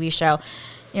that TV show?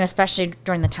 Especially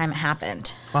during the time it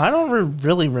happened. I don't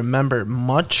really remember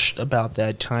much about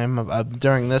that time.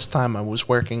 During this time, I was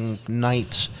working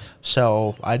nights,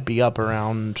 so I'd be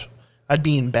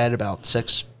in bed about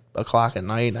 6 o'clock at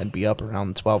night. I'd be up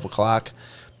around 12 o'clock.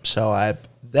 So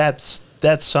that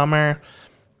summer,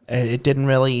 it didn't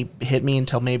really hit me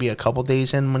until maybe a couple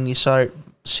days in when you start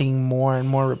seeing more and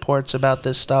more reports about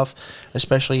this stuff,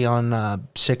 especially on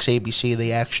 6 ABC,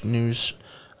 the Action News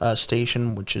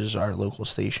station, which is our local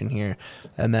station here,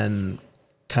 and then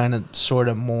kind of sort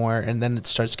of more, and then it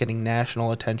starts getting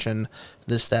national attention,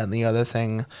 this, that, and the other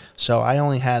thing. So I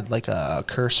only had like a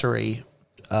cursory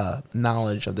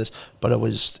knowledge of this, but it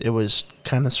was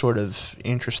kind of sort of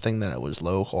interesting that it was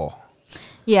local.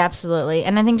 Yeah, absolutely.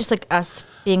 And I think just like us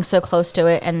being so close to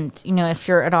it, and if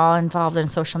you're at all involved in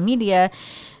social media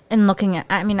and looking at,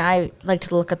 I like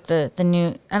to look at the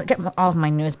news. I get all of my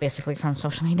news basically from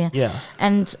social media. Yeah.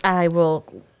 And I will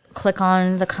click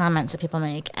on the comments that people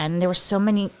make. And there were so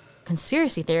many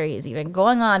conspiracy theories even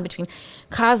going on between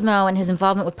Cosmo and his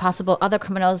involvement with possible other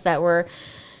criminals that were,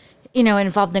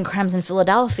 involved in crimes in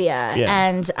Philadelphia. Yeah.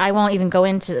 And I won't even go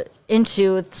into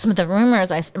some of the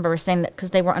rumors I remember saying that because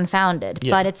they were unfounded.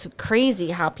 Yeah. But it's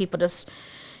crazy how people just,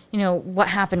 what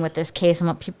happened with this case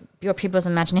and where people's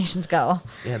imaginations go.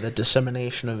 Yeah, the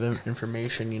dissemination of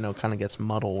information, kind of gets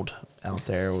muddled out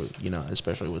there,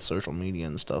 especially with social media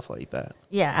and stuff like that.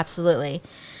 Yeah, absolutely.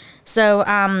 So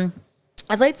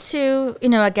I'd like to,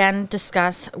 again,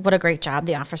 discuss what a great job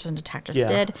the officers and detectives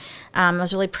did. I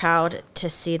was really proud to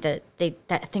see that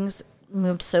things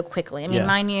moved so quickly.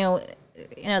 Mind you,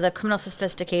 the criminal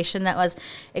sophistication that was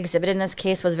exhibited in this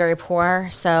case was very poor.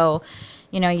 So,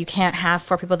 you can't have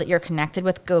 4 people that you're connected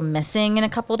with go missing in a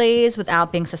couple days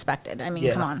without being suspected.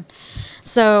 Come on.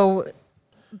 So,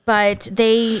 but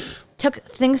they took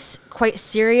things quite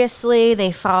seriously.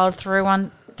 They followed through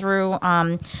on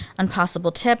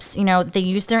possible tips. They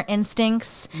used their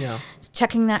instincts. Yeah.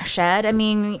 Checking that shed.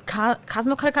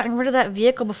 Cosmo could have gotten rid of that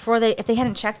vehicle if they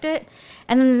hadn't checked it,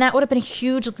 and then that would have been a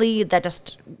huge lead that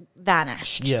just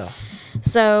vanished. Yeah.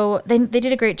 So they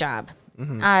did a great job.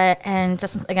 Mm-hmm. And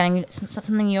that's, again, it's not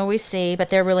something you always see,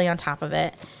 but they're really on top of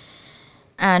it.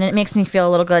 And it makes me feel a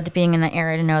little good being in the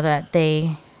area to know that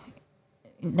they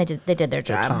did their job.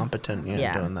 They're competent,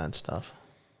 doing that stuff.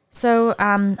 So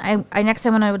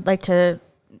I would like to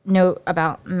note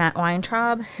about Matt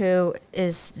Weintraub, who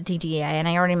is the DA, and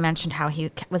I already mentioned how he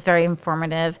was very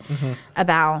informative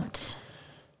about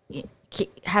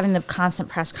having the constant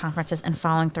press conferences and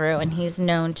following through, and he's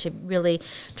known to really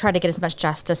try to get as much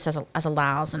justice as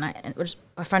allows, and which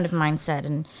a friend of mine said.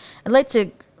 And I'd like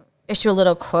to issue a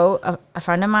little quote of a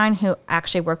friend of mine who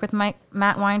actually worked with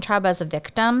Matt Weintraub as a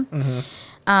victim,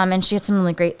 and she had some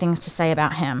really great things to say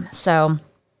about him. So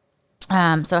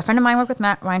a friend of mine worked with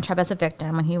Matt Weintraub as a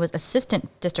victim when he was assistant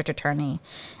district attorney,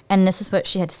 and this is what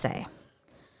she had to say.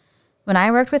 When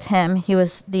I worked with him, he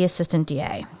was the assistant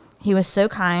DA. He was so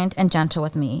kind and gentle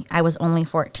with me. I was only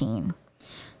 14.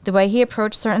 The way he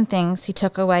approached certain things, he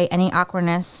took away any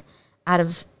awkwardness out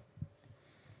of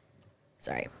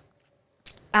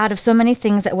so many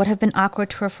things that would have been awkward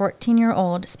to a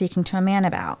 14-year-old speaking to a man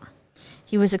about.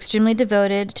 He was extremely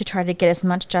devoted to try to get as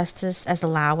much justice as the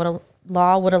law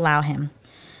would allow him.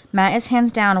 Matt is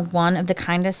hands down one of the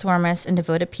kindest, warmest, and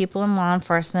devoted people in law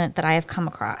enforcement that I have come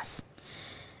across.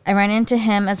 I ran into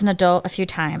him as an adult a few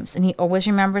times, and he always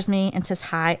remembers me and says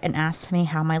hi and asks me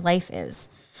how my life is.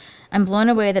 I'm blown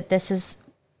away that as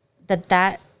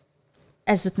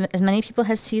many people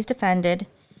as he's defended,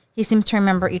 he seems to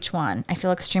remember each one. I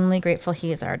feel extremely grateful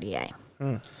he is our DA.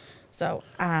 So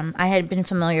I had been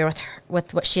familiar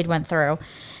with what she had went through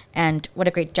and what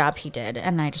a great job he did,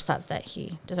 and I just thought that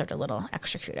he deserved a little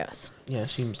extra kudos. Yeah,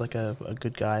 seems like a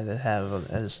good guy to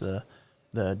have as the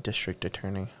the district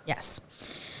attorney. Yes.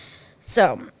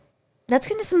 So let's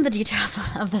get into some of the details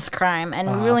of this crime. And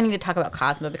we really need to talk about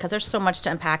Cosmo because there's so much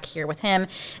to unpack here with him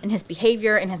and his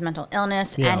behavior and his mental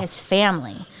illness and his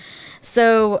family.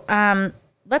 So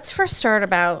let's first start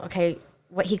about,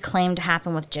 what he claimed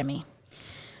happened with Jimmy.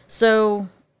 So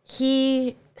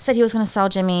he said he was going to sell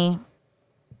Jimmy,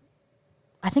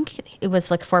 I think it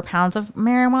was like 4 pounds of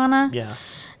marijuana. Yeah.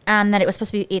 And that it was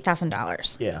supposed to be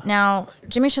 $8,000. Yeah. Now,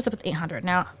 Jimmy shows up with $800.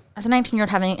 Now, as a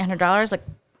 19-year-old having $800, like,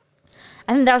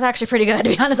 I think that was actually pretty good, to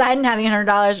be honest. I didn't have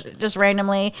 $800 just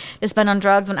randomly to spend on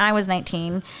drugs when I was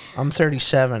 19. I'm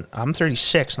 37. I'm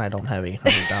 36, and I don't have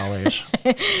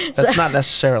 $800. That's not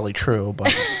necessarily true,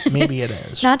 but maybe it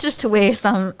is. Not just to waste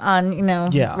on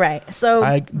Yeah. Right.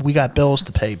 So we got bills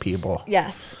to pay, people.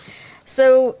 Yes.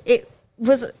 So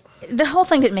the whole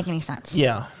thing didn't make any sense.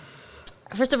 Yeah.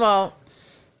 First of all,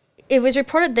 it was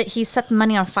reported that he set the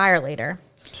money on fire later.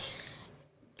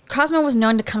 Cosmo was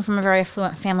known to come from a very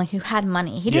affluent family who had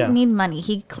money. He didn't need money.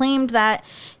 He claimed that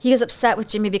he was upset with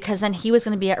Jimmy because then he was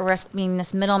going to be at risk being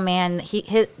this middleman that he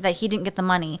didn't get the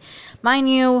money. Mind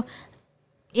you,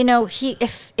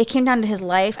 if it came down to his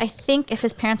life, I think if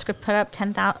his parents could put up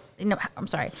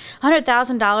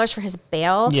 $100,000 for his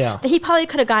bail, that he probably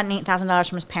could have gotten $8,000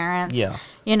 from his parents. Yeah.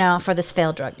 For this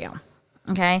failed drug deal.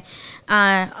 Okay.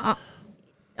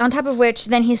 On top of which,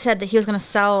 then he said that he was going to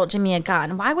sell Jimmy a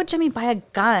gun. Why would Jimmy buy a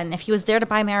gun if he was there to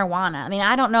buy marijuana? I mean,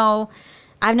 I don't know.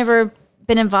 I've never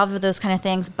been involved with those kind of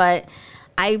things, but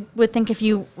I would think if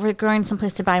you were going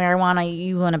someplace to buy marijuana,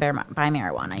 you want to buy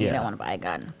marijuana. You don't want to buy a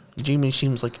gun. Jimmy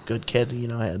seems like a good kid.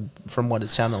 From what it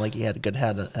sounded like, he had a good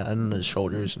head on his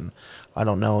shoulders, and I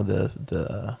don't know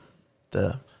the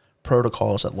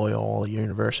protocols at Loyola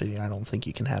University. I don't think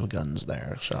you can have guns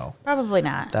there. So probably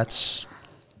not.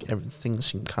 Everything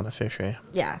seemed kind of fishy.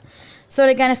 Yeah. So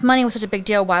again, if money was such a big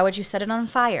deal, why would you set it on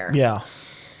fire? Yeah.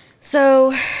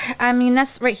 So, I mean,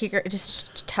 that's right here. It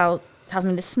just tells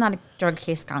me this is not a drug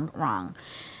case gone wrong.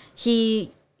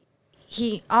 He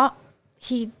used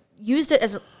it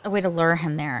as a way to lure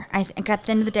him there. I think at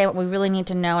the end of the day, what we really need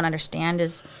to know and understand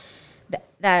is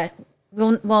that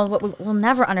what we'll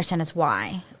never understand is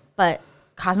why. But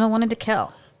Cosmo wanted to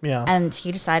kill. Yeah. And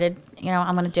he decided,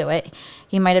 I'm going to do it.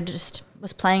 He might have just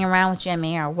was playing around with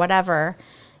Jimmy or whatever.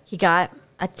 He got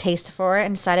a taste for it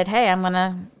and decided, hey, I'm going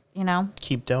to,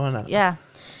 keep doing it. Yeah.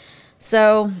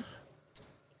 So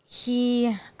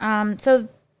so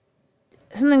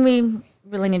something we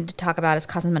really need to talk about is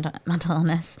Cosmo's mental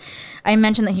illness. I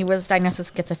mentioned that he was diagnosed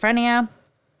with schizophrenia.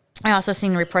 I also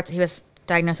seen reports that he was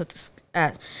diagnosed with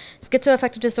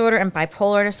schizoaffective disorder and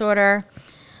bipolar disorder.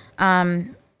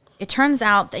 It turns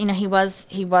out that he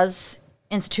was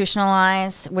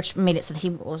institutionalized, which made it so that he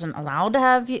wasn't allowed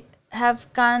to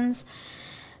have guns.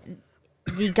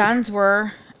 The guns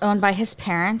were owned by his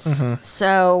parents,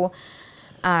 so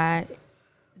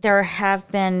there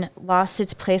have been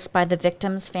lawsuits placed by the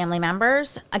victims' family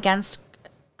members against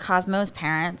Cosmo's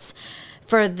parents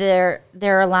for their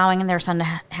allowing their son to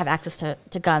have access to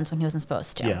guns when he wasn't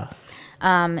supposed to. Yeah.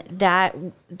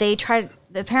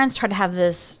 The parents tried to have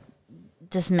this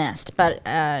dismissed, but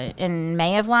in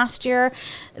May of last year,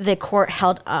 the court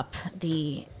held up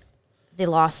the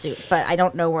lawsuit, but I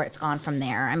don't know where it's gone from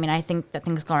there. I mean, I think that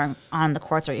things going on in the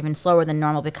courts are even slower than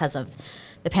normal because of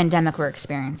the pandemic we're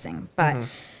experiencing. But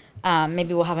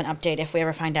maybe we'll have an update if we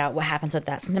ever find out what happens with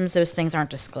that. Sometimes those things aren't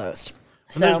disclosed.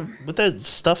 So, with the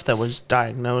stuff that was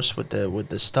diagnosed with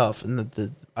the stuff,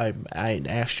 and I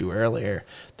asked you earlier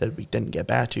that we didn't get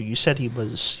back to. You said he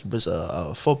was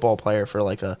a football player for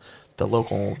like the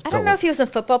local. I don't know if he was a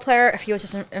football player, if he was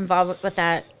just involved with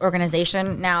that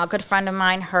organization. Now, a good friend of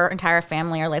mine, her entire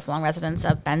family are lifelong residents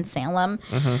of Ben Salem,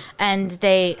 and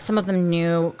some of them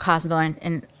knew Cosmo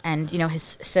and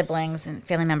his siblings and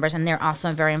family members, and they're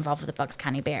also very involved with the Bucks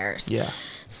County Bears. Yeah.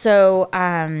 So,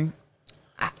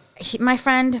 my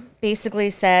friend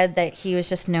basically said that he was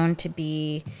just known to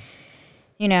be,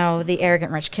 the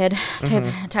arrogant rich kid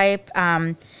type,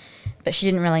 but she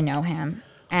didn't really know him,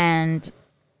 and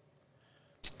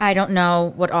I don't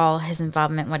know what all his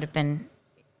involvement would have been,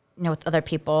 with other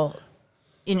people,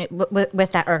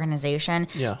 with that organization.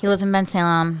 Yeah. He lived in Ben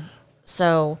Salem,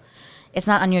 so it's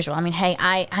not unusual. I mean, hey,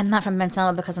 I'm not from Ben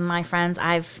Salem because of my friends.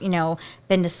 I've,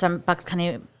 been to some Bucks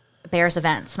County Bears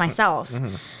events myself.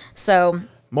 So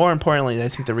more importantly, I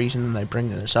think the reason they bring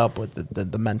this up with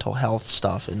the mental health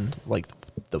stuff and like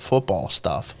the football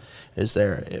stuff is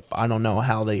I don't know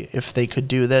if they could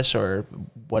do this or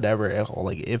whatever,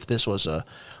 if this was a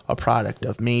product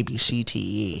of maybe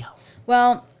CTE.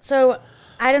 Well, so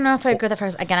I don't know if I'd go that far.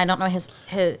 Again, I don't know his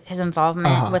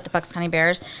involvement with the Bucks County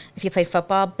Bears if he played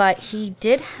football, but he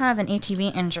did have an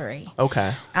ATV injury.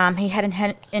 Okay. He had a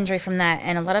head injury from that,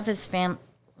 and a lot of his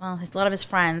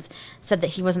friends said that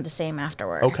he wasn't the same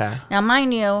afterward. Okay. Now,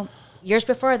 mind you, years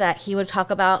before that, he would talk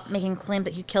about making claims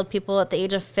that he killed people at the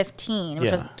age of 15,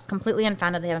 which was completely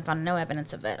unfounded. They haven't found no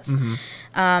evidence of this.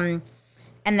 And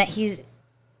that he's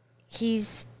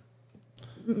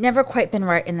never quite been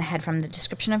right in the head from the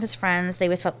description of his friends. They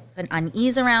always felt an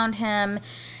unease around him,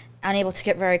 unable to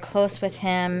get very close with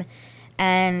him.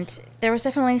 And there was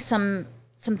definitely some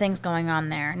things going on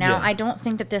there. Now, I don't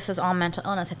think that this is all mental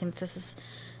illness. I think this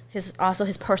is also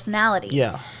his personality.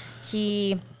 Yeah.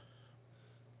 He...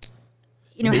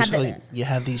 Basically, you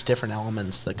have these different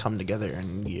elements that come together,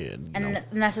 and and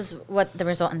this is what the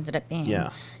result ended up being.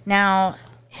 Yeah. Now,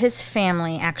 his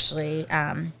family actually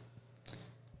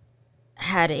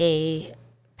had a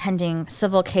pending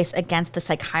civil case against the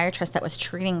psychiatrist that was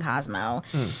treating Cosmo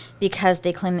because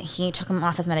they claimed that he took him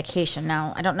off his medication.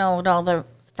 Now, I don't know what all the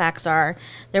facts are.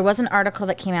 There was an article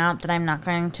that came out that I'm not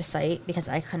going to cite because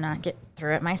I could not get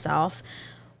through it myself,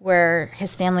 where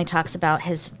his family talks about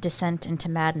his descent into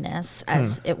madness,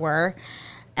 as it were.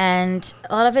 And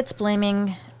a lot of it's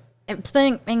blaming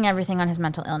everything on his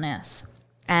mental illness.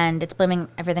 And it's blaming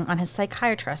everything on his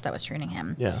psychiatrist that was treating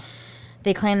him. Yeah.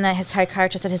 They claim that his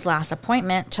psychiatrist at his last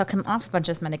appointment took him off a bunch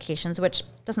of his medications, which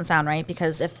doesn't sound right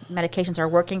because if medications are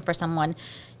working for someone,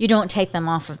 you don't take them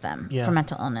off of them for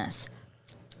mental illness.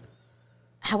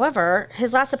 However,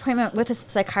 his last appointment with his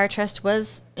psychiatrist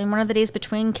was in one of the days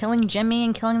between killing Jimmy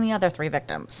and killing the other 3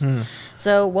 victims.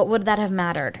 So what would that have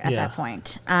mattered at that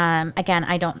point? Again,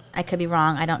 I could be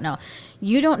wrong. I don't know.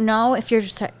 You don't know if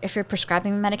you're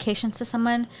prescribing medications to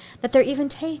someone that they're even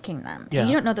taking them. Yeah. And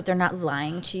you don't know that they're not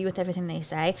lying to you with everything they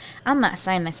say. I'm not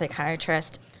saying the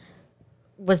psychiatrist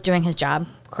was doing his job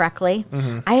correctly.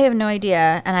 I have no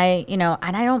idea, and I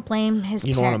don't blame his.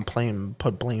 You don't want to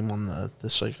put blame on the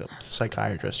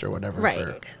psychiatrist or whatever.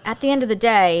 Right. At the end of the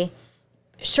day,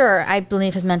 sure, I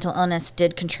believe his mental illness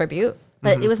did contribute,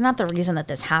 but it was not the reason that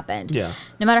this happened. Yeah.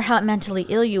 No matter how mentally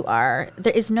ill you are,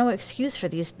 there is no excuse for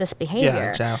this behavior. Yeah,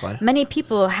 exactly. Many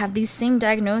people have these same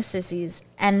diagnoses,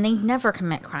 and they never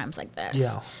commit crimes like this.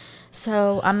 Yeah.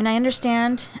 So, I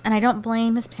understand, and I don't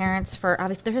blame his parents for,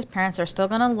 obviously, they're his parents. They're still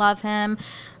going to love him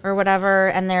or whatever,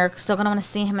 and they're still going to want to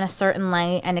see him in a certain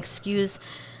light and excuse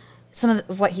some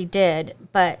of what he did.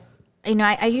 But,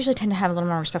 I usually tend to have a little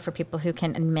more respect for people who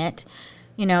can admit,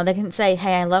 they can say,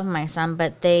 hey, I love my son,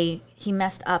 but he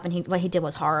messed up and what he did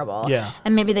was horrible. Yeah.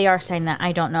 And maybe they are saying that,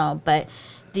 I don't know. But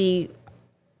they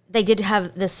did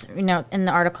have this, in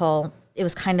the article, it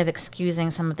was kind of excusing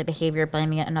some of the behavior,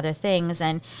 blaming it on other things.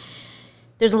 And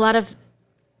there's a lot of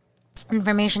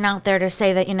information out there to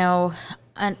say that,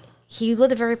 he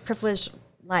lived a very privileged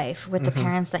life with the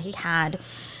parents that he had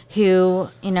who,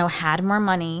 had more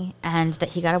money and that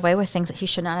he got away with things that he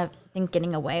should not have been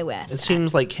getting away with. It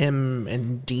seems like him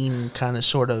and Dean kind of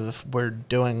sort of were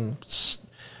doing...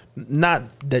 Not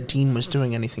that Dean was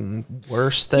doing anything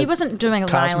worse. He wasn't doing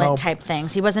violent type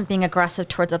things. He wasn't being aggressive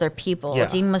towards other people. Yeah.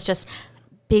 Dean was just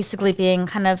basically being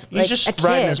kind of like just a kid,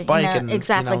 riding his bike and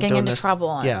exactly getting into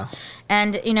trouble.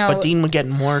 And but Dean would get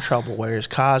in more trouble, whereas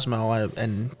Cosmo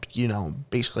and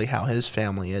basically how his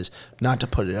family is, not to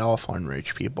put it off on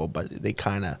rich people, but they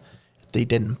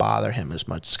didn't bother him as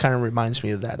much. It kind of reminds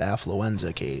me of that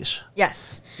affluenza case.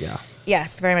 Yes. Yeah.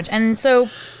 Yes, very much. And so,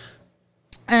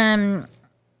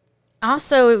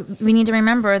 also we need to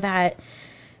remember that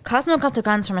Cosmo got the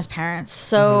guns from his parents.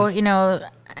 So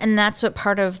and that's what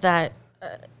part of that.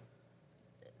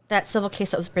 That civil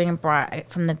case that was being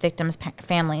brought from the victims'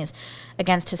 families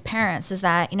against his parents is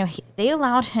that, they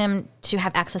allowed him to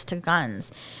have access to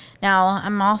guns. Now,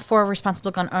 I'm all for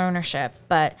responsible gun ownership,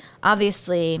 but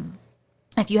obviously,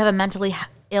 if you have a mentally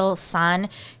ill son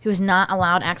who's not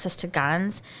allowed access to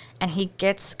guns and he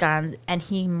gets guns and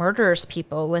he murders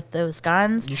people with those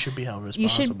guns, you should be held responsible. You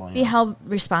should be held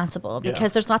responsible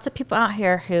because there's lots of people out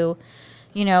here who,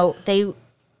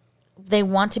 they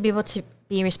want to be able to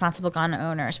be responsible gun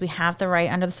owners. We have the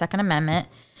right under the Second Amendment,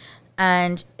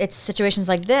 and it's situations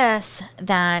like this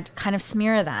that kind of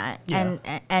smear that, and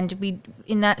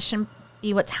that shouldn't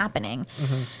be what's happening.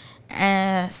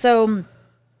 So,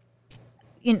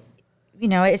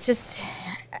 it's just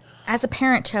as a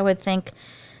parent, I would think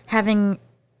having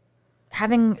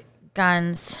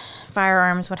guns,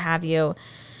 firearms, what have you,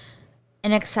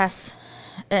 in access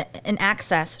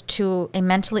to a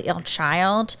mentally ill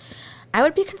child, I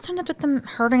would be concerned with them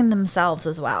hurting themselves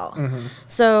as well.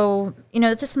 So,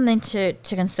 it's just something to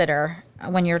consider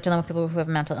when you're dealing with people who have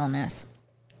mental illness.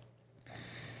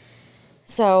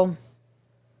 So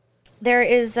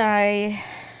there's a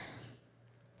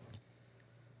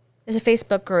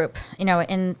Facebook group,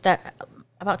 in the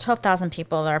about 12,000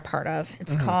 people that are part of.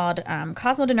 It's called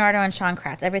Cosmo DiNardo and Sean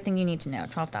Kratz. Everything you need to know.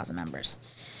 12,000 members.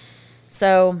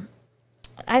 So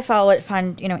I follow it,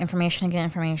 find information and get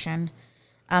information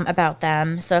about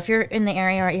them. So if you're in the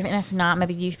area, or even if not,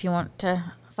 maybe if you want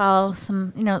to follow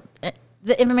some,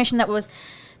 the information that was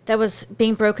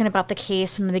being broken about the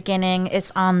case from the beginning, it's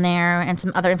on there, and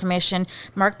some other information.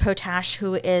 Mark Potash,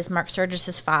 who is Mark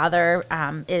Sturgis's father,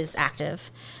 is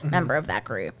active member of that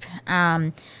group.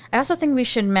 I also think we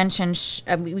should mention,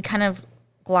 we kind of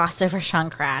glossed over Sean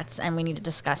Kratz, and we need to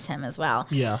discuss him as well.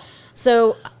 Yeah.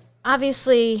 So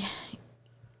obviously,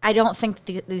 I don't think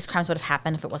these crimes would have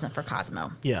happened if it wasn't for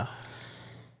Cosmo. Yeah.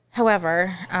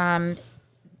 However,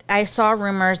 I saw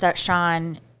rumors that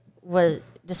Sean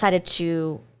decided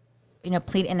to,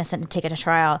 plead innocent and take it to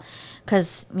trial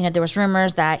because, there was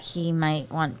rumors that he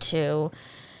might want to,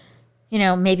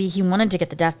 maybe he wanted to get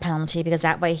the death penalty because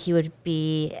that way he would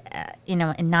be,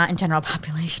 not in general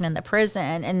population in the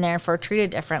prison and therefore treated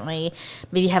differently,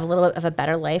 maybe have a little bit of a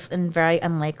better life, and very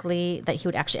unlikely that he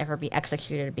would actually ever be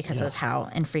executed because of how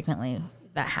infrequently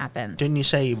that happens. Didn't you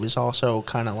say he was also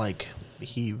kind of like,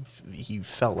 he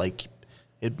felt like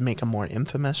it'd make him more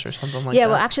infamous or something like that? Yeah,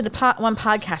 well, actually, the one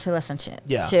podcast we listened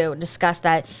to discussed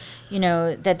that,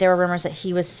 that there were rumors that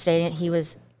he was stating he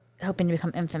was hoping to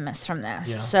become infamous from this.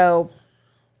 Yeah. So,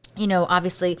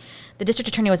 obviously, the district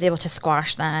attorney was able to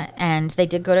squash that, and they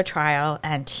did go to trial,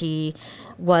 and he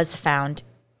was found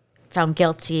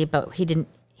guilty, but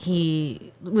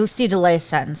he received a life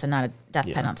sentence and not a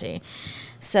death penalty.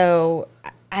 So,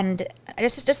 and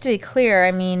just to be clear,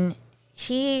 I mean,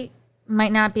 he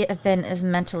might not have been as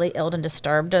mentally ill and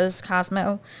disturbed as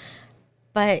Cosmo,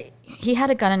 but he had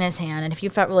a gun in his hand, and if you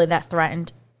felt really that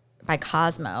threatened by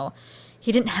Cosmo,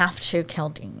 he didn't have to kill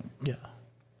Dean. Yeah.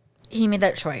 He made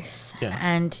that choice. Yeah.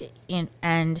 And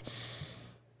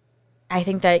I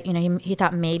think that, he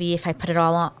thought maybe if I put it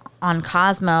all on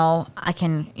Cosmo, I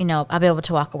can, I'll be able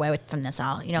to walk away from this.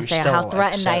 I'll, say how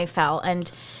threatened I felt. And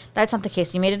that's not the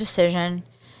case. You made a decision.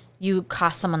 You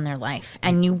cost someone their life,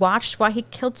 and you watched while he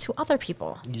killed 2 other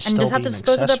people, and just have to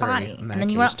dispose of their body, and then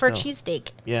you went for a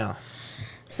cheesesteak. Yeah.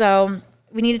 So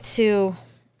we needed to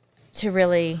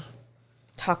really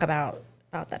talk about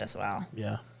that as well.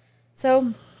 Yeah.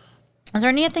 So, is there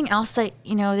anything else that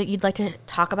that you'd like to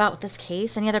talk about with this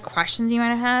case? Any other questions you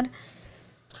might have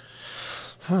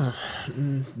had?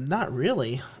 Not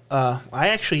really. I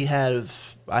actually had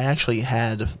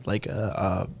like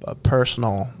a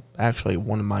personal. Actually,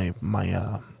 one of my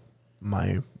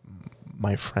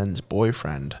friend's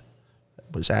boyfriend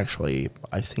was actually,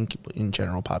 I think, in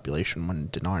general population when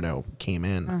DiNardo came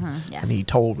in, Yes. and he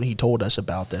told us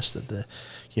about this, that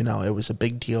it was a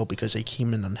big deal because they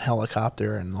came in on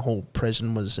helicopter and the whole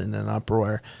prison was in an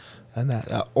uproar, and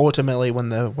that ultimately when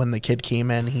the kid came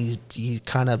in, he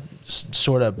kind of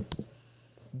sort of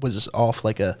was off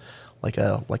like a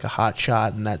hot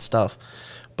shot and that stuff.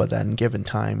 But then, given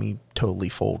time, he totally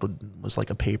folded, was like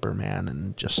a paper man,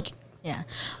 and just... Yeah.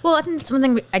 Well, I think that's one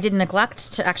thing I did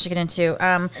neglect to actually get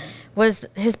into was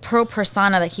his pro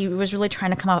persona, that he was really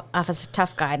trying to come off as a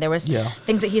tough guy. There was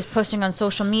things that he was posting on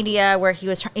social media where he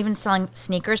was even selling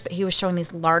sneakers, but he was showing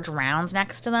these large rounds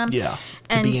next to them. Yeah,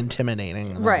 to be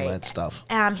intimidating and all that stuff.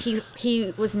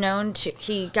 He was known to...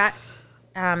 He got...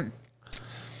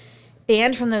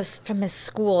 banned from his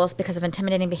schools because of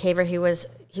intimidating behavior. He was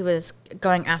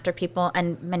going after people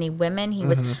and many women. He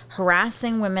was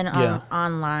harassing women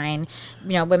online.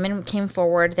 Women came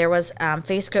forward. There was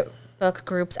Facebook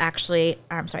groups actually.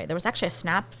 There was actually a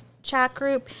Snapchat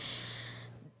group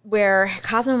where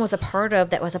Cosmo was a part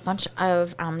of that was a bunch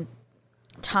of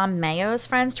Tom Mayo's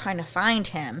friends trying to find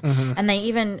him. And they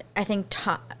even, I think,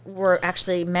 were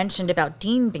actually mentioned about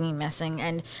Dean being missing,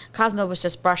 and Cosmo was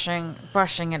just brushing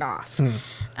it off.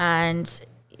 And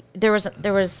there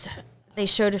was they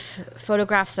showed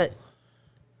photographs that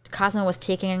Cosmo was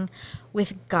taking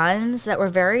with guns that were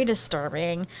very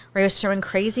disturbing, where he was showing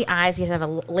crazy eyes. He'd have a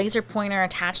laser pointer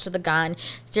attached to the gun,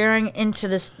 staring into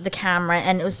the camera,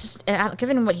 and it was just,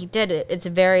 given what he did, it's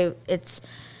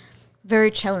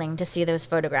very chilling to see those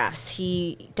photographs.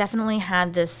 He definitely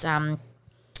had this,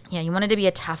 he wanted to be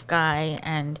a tough guy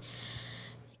and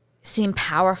seem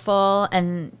powerful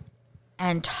and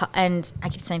I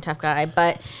keep saying tough guy,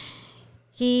 but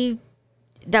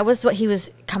that was what he was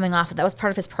coming off of. That was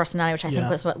part of his personality, which I think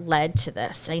was what led to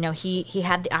this. He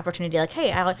had the opportunity, like,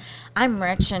 hey, I'm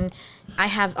rich and I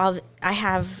have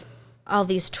all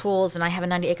these tools and I have a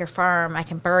 90-acre farm I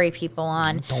can bury people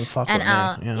on. Don't fuck and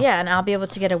with me. And I'll be able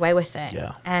to get away with it.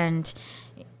 Yeah. And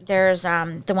there's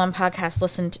the one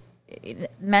podcast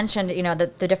mentioned,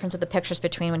 the difference of the pictures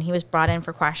between when he was brought in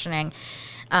for questioning,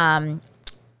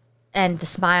 and the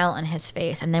smile on his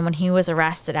face, and then when he was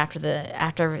arrested after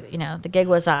the gig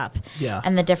was up,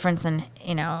 and the difference in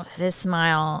his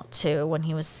smile to when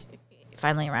he was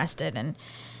finally arrested, and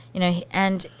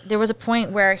and there was a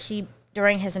point where he,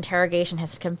 during his interrogation,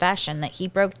 his confession, that he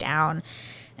broke down,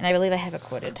 and I believe I have it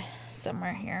quoted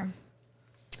somewhere here.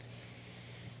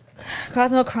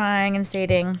 Cosmo crying and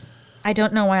stating, "I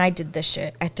don't know why I did this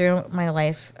shit. I threw my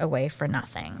life away for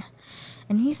nothing."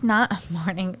 And he's not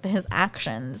mourning his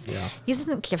actions. Yeah. He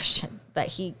doesn't give a shit that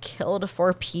he killed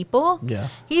 4 people. Yeah.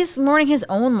 He's mourning his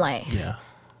own life.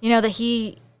 Yeah. That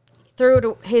he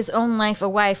threw his own life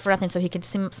away for nothing so he could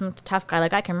seem some tough guy,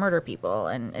 like, I can murder people.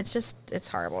 And it's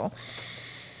horrible.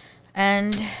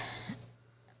 And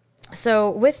so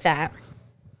with that,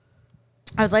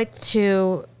 I would like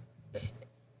to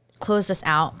close this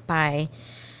out by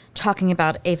talking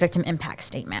about a victim impact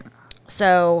statement.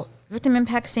 So victim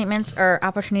impact statements are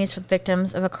opportunities for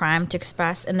victims of a crime to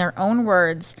express in their own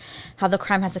words how the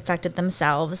crime has affected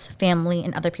themselves, family,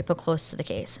 and other people close to the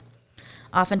case.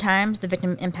 Oftentimes, the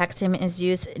victim impact statement is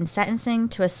used in sentencing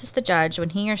to assist the judge when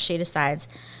he or she decides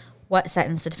what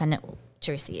sentence the defendant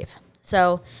to receive.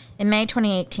 So, in May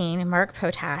 2018, Mark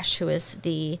Potash, who is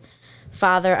the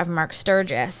father of Mark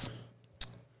Sturgis,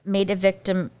 made a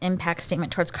victim impact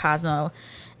statement towards Cosmo,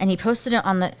 and he posted it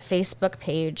on the Facebook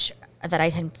page that I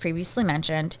had previously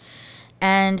mentioned.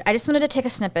 And I just wanted to take a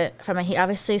snippet from it. He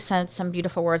obviously said some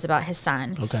beautiful words about his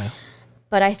son. Okay.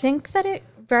 But I think that it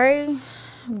very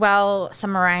well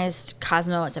summarized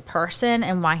Cosmo as a person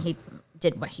and why he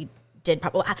did what he did.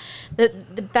 Probably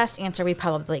the best answer we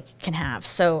probably can have.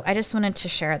 So I just wanted to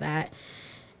share that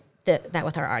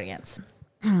with our audience.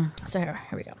 So here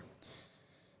we go.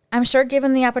 I'm sure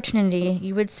given the opportunity,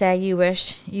 you would say you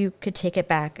wish you could take it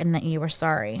back and that you were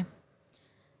sorry.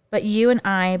 But you and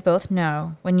I both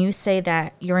know when you say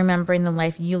that, you're remembering the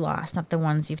life you lost, not the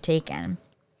ones you've taken.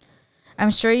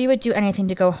 I'm sure you would do anything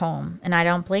to go home, and I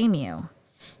don't blame you.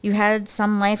 You had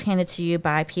some life handed to you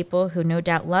by people who no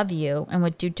doubt love you and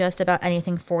would do just about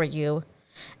anything for you.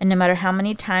 And no matter how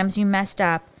many times you messed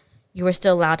up, you were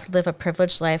still allowed to live a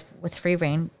privileged life with free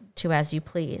reign to as you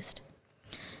pleased.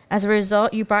 As a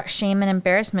result, you brought shame and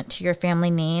embarrassment to your family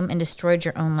name and destroyed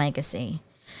your own legacy.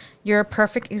 You're a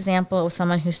perfect example of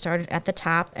someone who started at the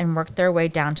top and worked their way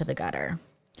down to the gutter.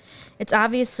 It's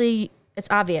obvious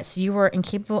you were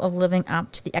incapable of living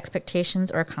up to the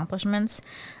expectations or accomplishments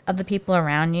of the people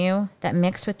around you that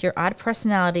mixed with your odd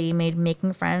personality made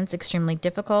making friends extremely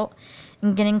difficult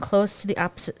and getting close to the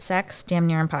opposite sex damn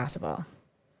near impossible.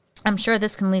 I'm sure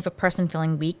this can leave a person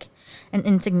feeling weak and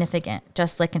insignificant,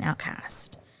 just like an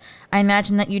outcast. I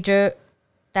imagine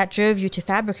that drove you to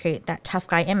fabricate that tough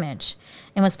guy image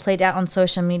and was played out on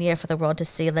social media for the world to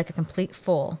see like a complete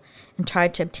fool and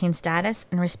tried to obtain status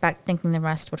and respect thinking the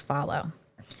rest would follow.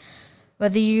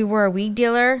 Whether you were a weed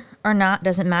dealer or not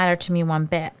doesn't matter to me one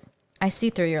bit. I see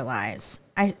through your lies.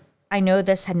 I know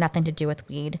this had nothing to do with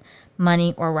weed,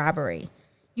 money, or robbery.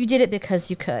 You did it because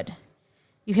you could.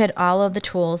 You had all of the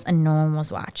tools and no one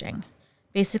was watching.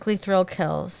 Basically thrill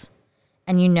kills.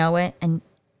 And you know it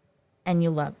and you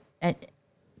loved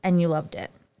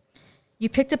it. You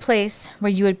picked a place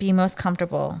where you would be most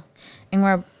comfortable and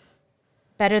were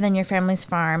better than your family's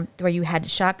farm where you had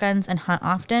shotguns and hunt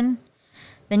often.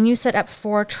 Then you set up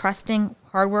 4 trusting,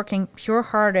 hardworking,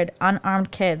 pure-hearted,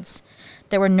 unarmed kids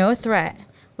that were no threat,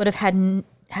 wouldn't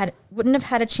have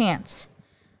had a chance,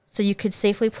 so you could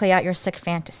safely play out your sick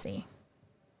fantasy.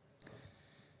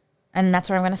 And that's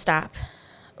where I'm going to stop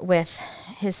with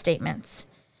his statements.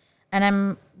 And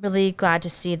I'm really glad to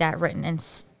see that written and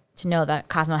to know that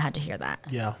Cosmo had to hear that.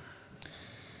 Yeah.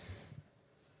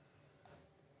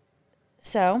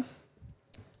 So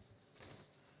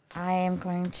I am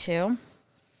going to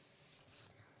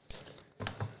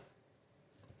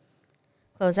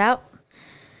close out.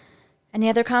 Any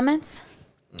other comments?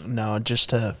 No,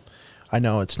 I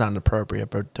know it's not appropriate,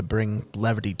 but to bring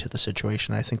levity to the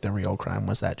situation, I think the real crime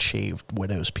was that shaved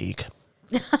widow's peak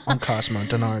on Cosmo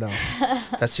DiNardo.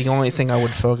 That's the only thing I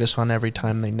would focus on every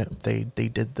time they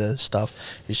did the stuff.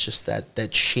 It's just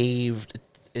that shaved.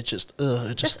 It just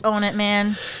own it,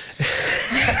 man.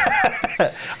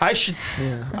 I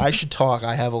should talk.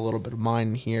 I have a little bit of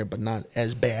mine here, but not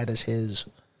as bad as his.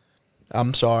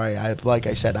 I'm sorry. Like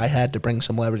I said, I had to bring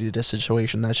some levity to this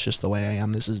situation. That's just the way I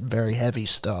am. This is very heavy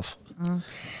stuff.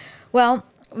 Well,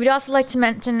 we'd also like to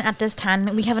mention at this time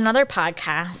that we have another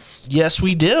podcast. Yes,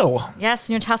 we do. Yes,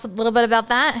 can you tell us a little bit about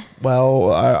that?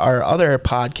 Well, our other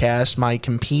podcast, my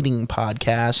competing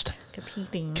podcast,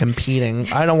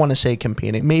 competing. I don't want to say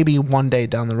competing. Maybe one day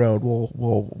down the road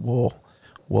we'll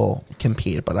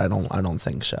compete, but I don't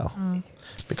think so.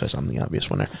 Because I'm the obvious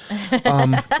winner.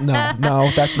 No,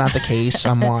 that's not the case.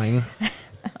 I'm lying.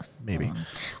 Maybe.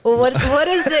 Well, what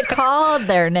is it called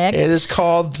there, Nick? It is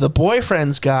called The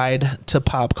Boyfriend's Guide to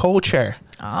Pop Culture.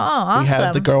 Oh, awesome. We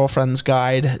have The Girlfriend's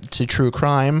Guide to True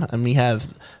Crime, and we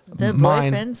have The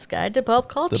Boyfriend's Guide to Pop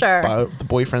Culture. The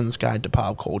Boyfriend's Guide to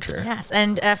Pop Culture. Yes,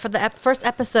 and for the first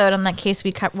episode on that case,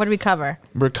 what did we cover?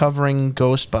 We're covering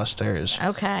Ghostbusters.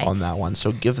 Okay. On that one,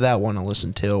 so give that one a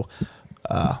listen to,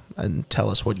 and tell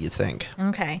us what you think.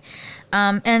 Okay,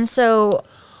 and so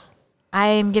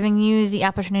I'm giving you the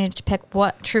opportunity to pick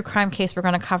what true crime case we're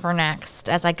going to cover next,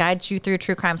 as I guide you through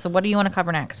true crime. So, what do you want to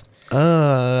cover next?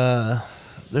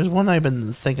 There's one I've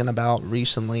been thinking about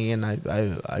recently, and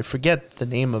I forget the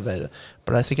name of it,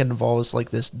 but I think it involves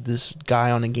like this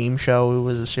guy on a game show who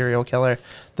was a serial killer.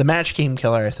 The Match Game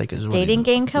Killer, I think, is what Dating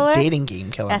Game Killer? Dating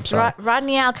Game Killer. Yes,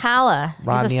 Rodney Alcala. He's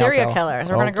a serial killer. So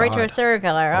we're going to grade you a serial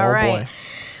killer. All right. Boy.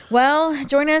 Well,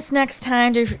 join us next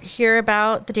time to hear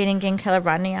about the dating game killer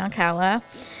Rodney Alcala.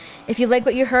 If you like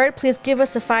what you heard, please give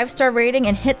us a 5-star rating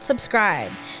and hit subscribe.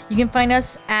 You can find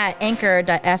us at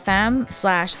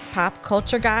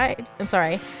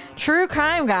anchor.fm/popcultureguide. True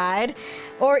Crime Guide,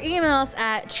 or email us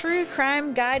at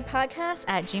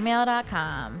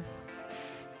truecrimeguidepodcast@gmail.com.